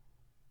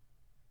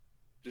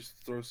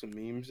 Just throw some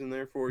memes in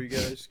there for you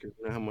guys, because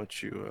I know how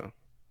much you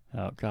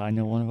oh god, I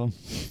know one of them.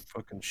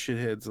 Fucking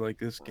shitheads like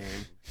this game.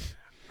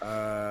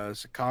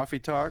 It's a Coffee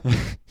Talk.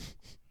 It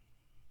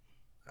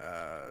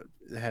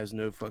has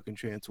no fucking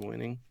chance of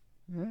winning.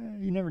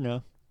 You never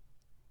know.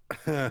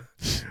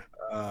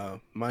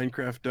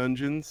 Minecraft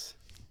Dungeons,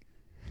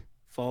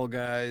 Fall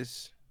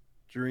Guys,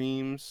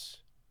 Dreams,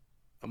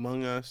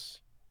 Among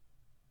Us,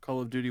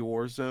 Call of Duty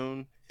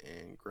Warzone,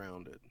 and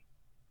Grounded.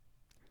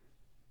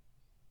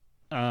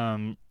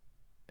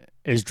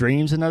 Is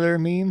Dreams another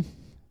meme?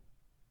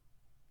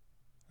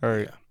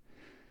 Or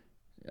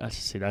yeah.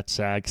 See, that's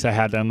sad because I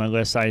had that on my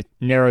list. I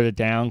narrowed it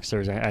down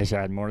because I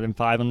actually had more than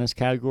 5 on this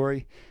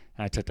category.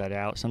 And I took that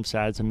out. So I'm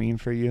sad it's a meme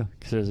for you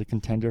because it was a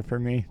contender for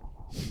me.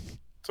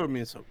 So I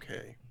mean, it's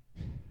okay.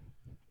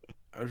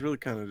 I was really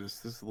kind of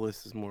just, this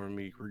list is more of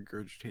me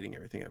regurgitating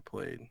everything I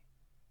played.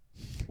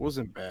 It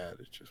wasn't bad.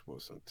 It just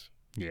wasn't.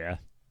 Yeah.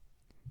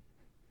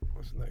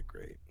 Wasn't that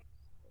great.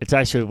 It's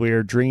actually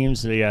weird.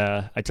 Dreams,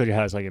 I told you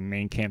how it's like a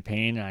main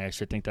campaign. I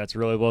actually think that's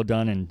really well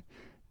done and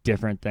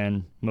different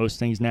than most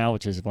things now,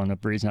 which is one of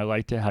the reasons I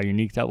liked it, how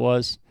unique that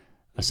was,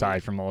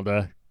 aside from all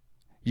the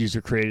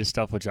user-created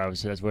stuff, which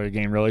obviously that's where the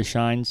game really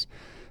shines.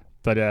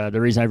 But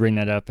the reason I bring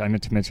that up, I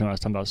meant to mention when I was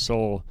talking about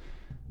Soul,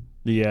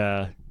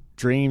 the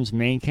Dreams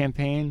main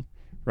campaign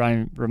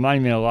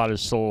reminded me a lot of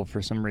Soul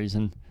for some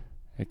reason.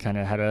 It kind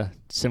of had a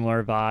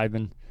similar vibe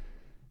and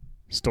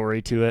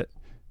story to it,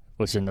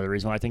 which is another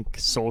reason why I think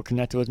Soul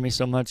connected with me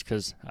so much,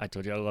 because I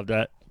told you I love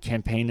that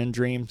campaign in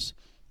Dreams,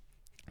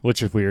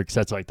 which is weird because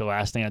that's like the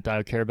last thing I thought I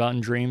would care about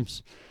in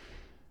Dreams.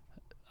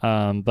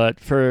 But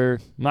for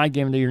my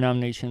Game of the Year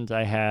nominations,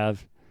 I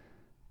have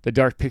the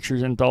Dark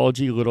Pictures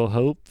Anthology, Little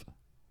Hope,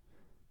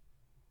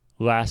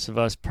 Last of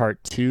Us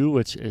Part 2,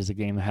 which is a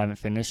game I haven't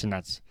finished, and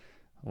that's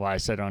why I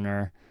said on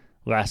our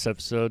last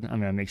episode I'm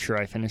going to make sure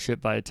I finish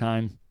it by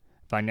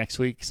next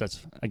week, because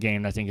that's a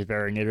game I think is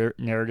very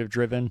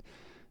narrative-driven.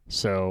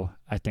 So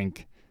I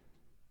think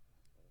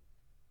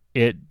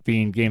it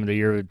being Game of the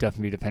Year would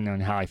definitely be dependent on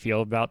how I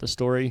feel about the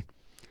story.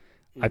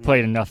 I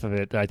played enough of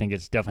it that I think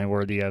it's definitely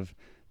worthy of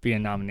being a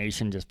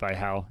nomination just by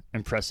how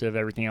impressive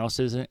everything else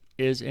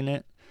is in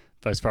it.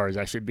 But as far as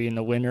actually being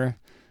the winner,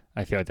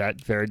 I feel like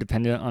that's very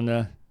dependent on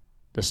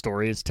the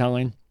story it's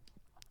telling.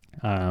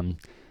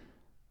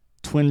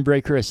 Twin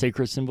Breaker, A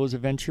Sacred Symbols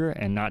Adventure,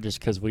 and not just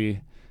because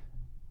we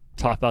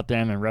talk about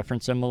them and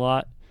reference them a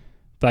lot,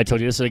 but I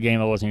told you this is a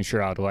game I wasn't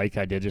sure I would like.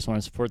 I did just want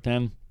to support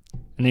them.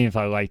 And even if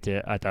I liked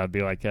it, I thought it'd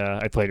be like,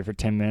 I played it for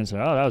 10 minutes,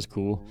 and oh, that was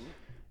cool.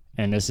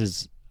 And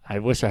I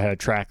wish I had a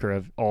tracker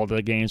of all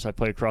the games I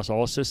played across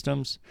all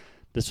systems.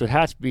 This would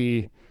have to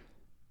be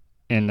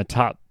in the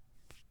top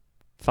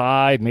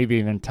 5, maybe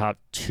even top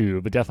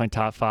 2, but definitely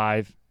top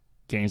 5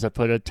 games I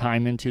put a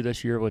time into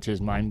this year, which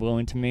is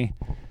mind-blowing to me.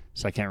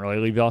 So I can't really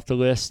leave it off the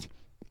list.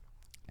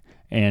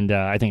 And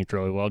I think it's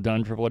really well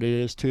done for what it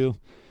is, too.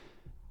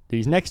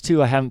 These next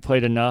 2 I haven't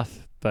played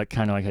enough, but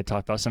kind of like I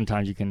talked about,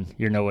 sometimes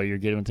you know what you're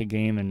getting with the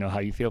game and know how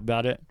you feel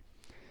about it,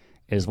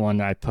 is one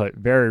that I put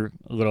very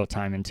little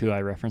time into.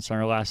 I referenced on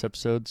our last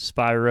episode,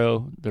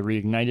 Spyro, the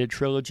Reignited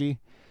trilogy.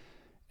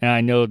 And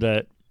I know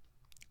that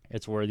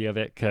it's worthy of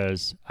it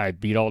because I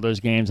beat all those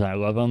games and I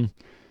love them.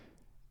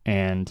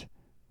 And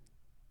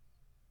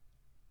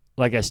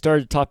like I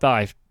started to talk about,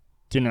 I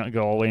did not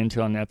go all the way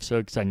into on the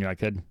episode because I knew I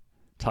could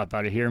talk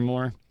about it here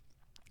more,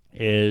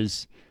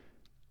 is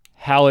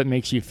how it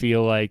makes you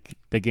feel like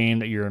the game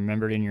that you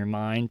remembered in your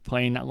mind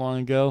playing that long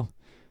ago,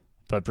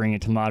 but bring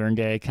it to modern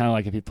day. Kind of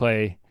like if you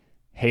play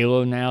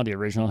Halo now, the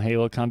original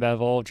Halo Combat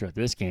Evolved,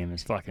 this game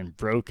is fucking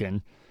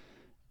broken.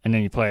 And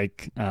then you play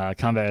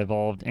Combat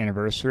Evolved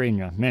Anniversary, and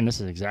you're like, man,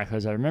 this is exactly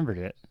as I remembered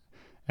it.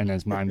 And then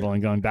it's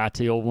mind-blowing going back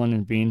to the old one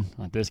and being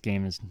like, this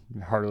game is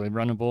hardly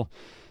runnable.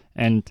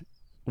 And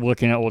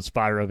looking at old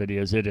Spyro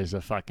videos, it is a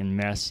fucking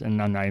mess.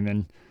 And I'm not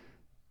even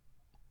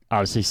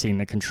obviously seeing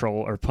the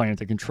control or playing with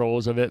the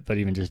controls of it, but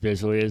even just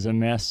visually is a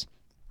mess.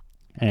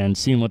 And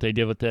seeing what they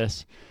did with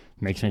this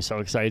makes me so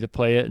excited to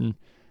play it and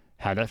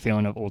have that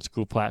feeling of old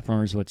school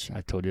platformers, which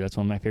I've told you that's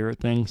one of my favorite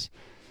things.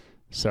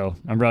 So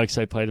I'm really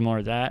excited to play more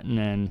of that. And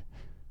then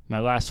my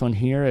last one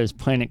here is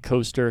Planet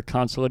Coaster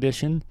Console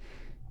Edition,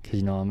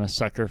 because I'm a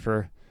sucker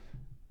for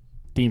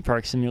theme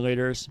park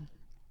simulators.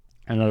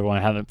 Another one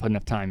I haven't put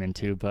enough time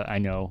into, but I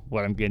know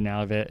what I'm getting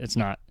out of it. It's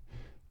not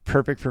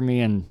perfect for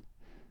me, and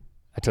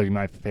I told you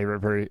my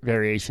favorite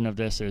variation of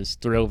this is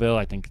Thrillville.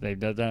 I think they've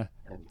done the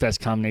best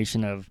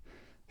combination of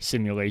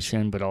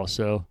simulation, but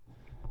also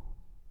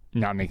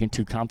not making it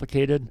too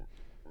complicated.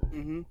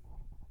 Mm-hmm.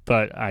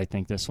 But I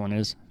think this one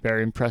is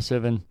very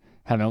impressive and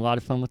having a lot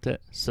of fun with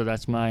it. So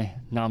that's my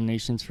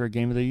nominations for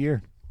Game of the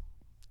Year.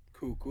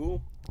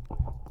 Cool.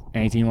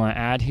 Anything you want to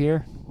add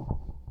here?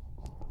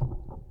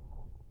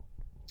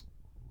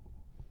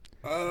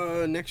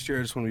 Next year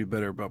I just want to be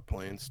better about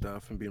playing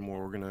stuff and being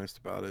more organized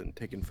about it and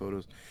taking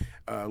photos.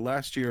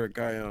 Last year, a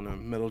guy on a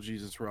Metal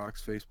Jesus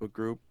Rocks Facebook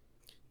group,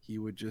 he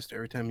would just,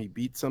 every time he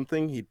beat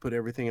something, he'd put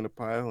everything in a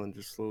pile and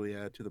just slowly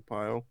add to the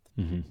pile.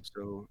 Mm-hmm.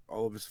 So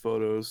all of his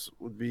photos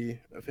would be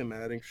of him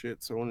adding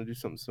shit. So I want to do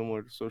something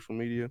similar to social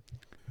media.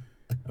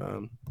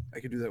 I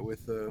could do that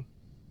with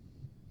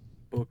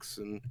books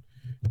and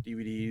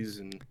DVDs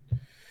and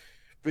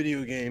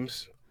video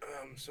games.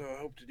 So I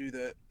hope to do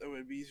that. That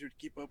would be easier to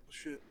keep up with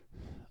shit.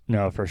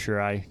 No, for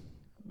sure.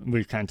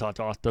 We've kind of talked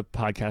off the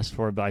podcast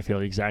before, but I feel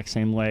the exact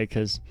same way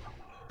because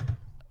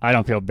I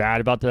don't feel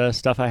bad about the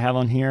stuff I have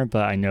on here,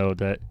 but I know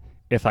that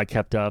if I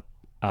kept up,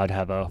 I'd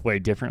have a way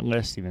different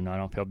list, even though I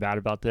don't feel bad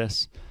about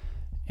this.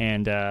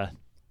 And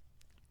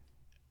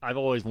I've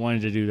always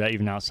wanted to do that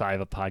even outside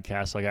of a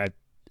podcast. Like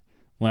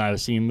when I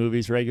was seeing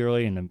movies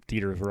regularly and the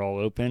theaters were all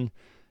open,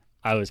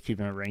 I was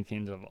keeping a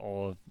rankings of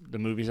all of the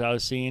movies I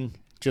was seeing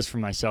just for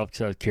myself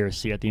because I was curious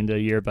to see at the end of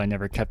the year, but I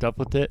never kept up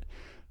with it.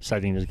 So I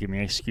think this will give me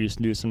an excuse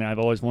to do something I've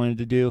always wanted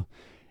to do,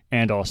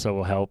 and also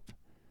will help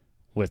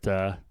with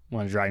one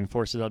of the driving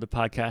forces of the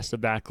podcast, the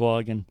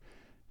backlog, and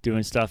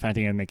doing stuff. And I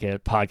think it'll make a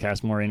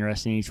podcast more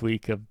interesting each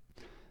week.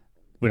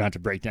 We don't have to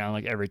break down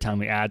like every time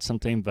we add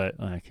something, but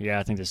I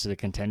think this is a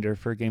contender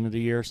for Game of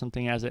the Year or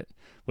something as it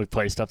would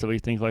play stuff that we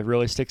think like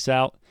really sticks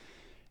out.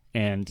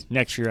 And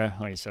next year,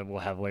 like I said,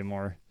 we'll have way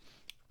more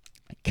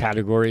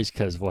categories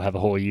because we'll have a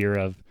whole year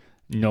of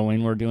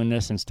knowing we're doing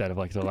this instead of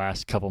like the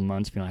last couple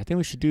months being like, I think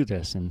we should do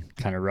this and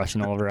kind of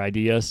rushing all of our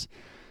ideas.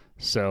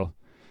 So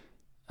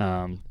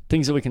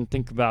things that we can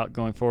think about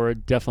going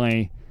forward.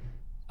 Definitely,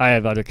 I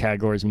have other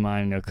categories in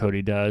mind. I know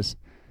Cody does.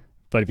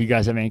 But if you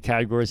guys have any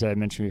categories that I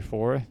mentioned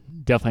before,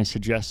 definitely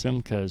suggest them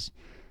because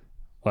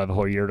we'll have a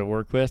whole year to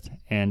work with.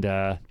 And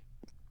I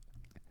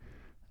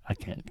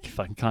can't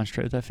fucking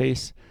concentrate with that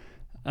face.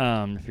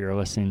 If you're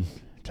listening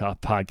to a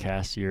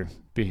podcast, you'll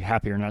be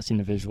happy you're not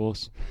seeing the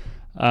visuals.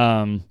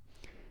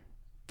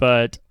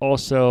 But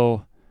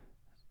also,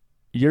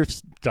 your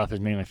stuff is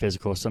mainly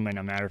physical, so it might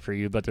not matter for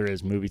you, but there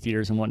is movie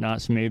theaters and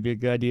whatnot, so maybe it'd be a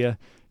good idea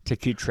to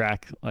keep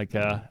track, like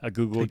a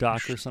Google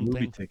Doc or something.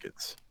 Movie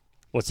tickets.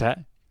 What's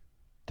that?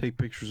 Take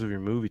pictures of your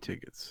movie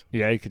tickets.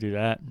 Yeah, you could do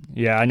that.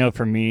 Yeah, I know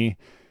for me,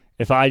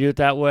 if I do it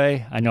that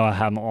way, I know I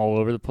have them all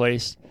over the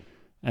place,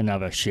 and I'll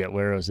be shit,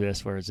 where is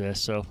this, where is this?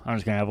 So I'm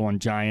just going to have one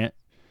giant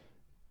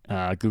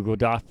Google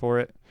Doc for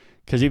it.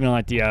 Because even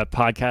like the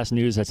podcast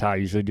news, that's how I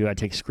usually do. I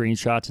take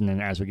screenshots, and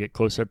then as we get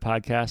closer to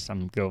podcasts,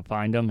 I'm go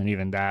find them. And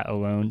even that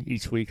alone,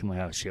 each week, I'm like,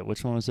 oh shit,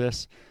 which one was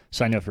this?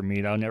 So I know for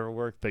me that'll never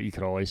work, but you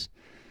could always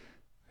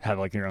have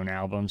like your own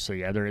album. So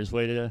yeah, there is a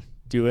way to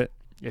do it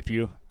if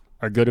you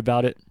are good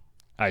about it.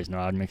 I just know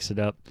how to mix it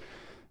up.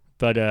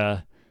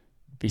 But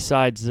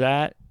besides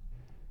that,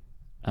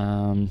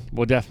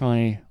 we'll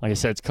definitely, like I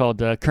said, it's called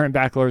the Current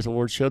Backloggers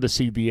Award Show, the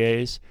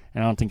CBAs.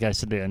 And I don't think I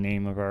said the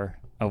name of our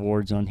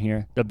awards on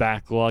here, the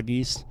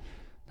Backloggers.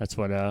 That's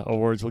what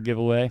awards will give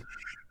away.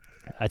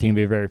 I think it'd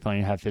be very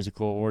funny to have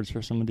physical awards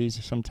for some of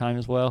these sometime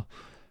as well,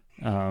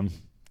 and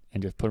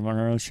just put them on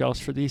our own shelves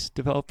for these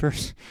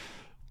developers.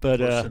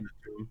 But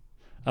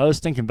I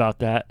was thinking about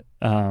that.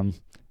 I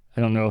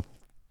don't know if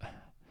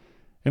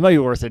it might be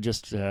worth it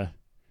just to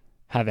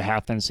have it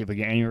happen, see if we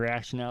get any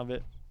reaction out of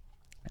it.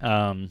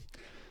 And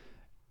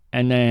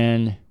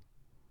then,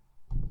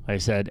 like I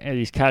said,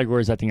 these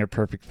categories I think are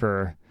perfect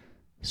for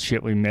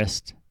shit we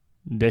missed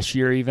this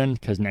year even,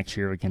 because next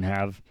year we can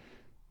have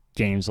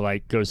games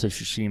like Ghost of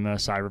Tsushima,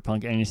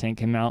 Cyberpunk, anything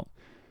came out,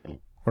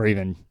 or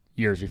even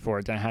years before.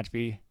 It doesn't have to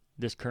be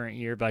this current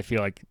year, but I feel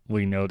like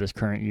we know this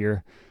current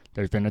year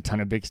there's been a ton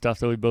of big stuff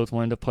that we both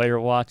wanted to play or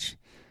watch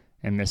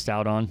and missed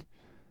out on.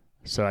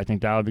 So I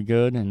think that would be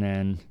good. And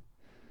then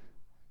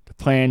the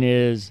plan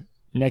is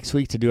next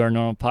week to do our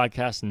normal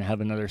podcast and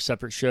have another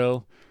separate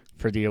show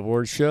for the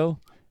awards show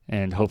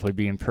and hopefully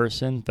be in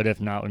person. But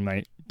if not, we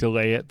might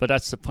delay it. But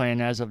that's the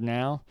plan as of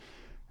now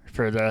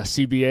for the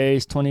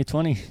CBAs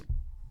 2020.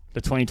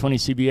 The 2020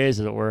 CBAs, as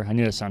it were. I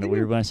knew that sounded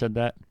weird when I said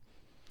that.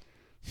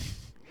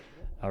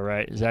 All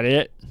right. Is that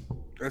it?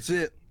 That's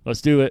it.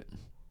 Let's do it.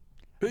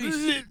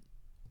 Peace.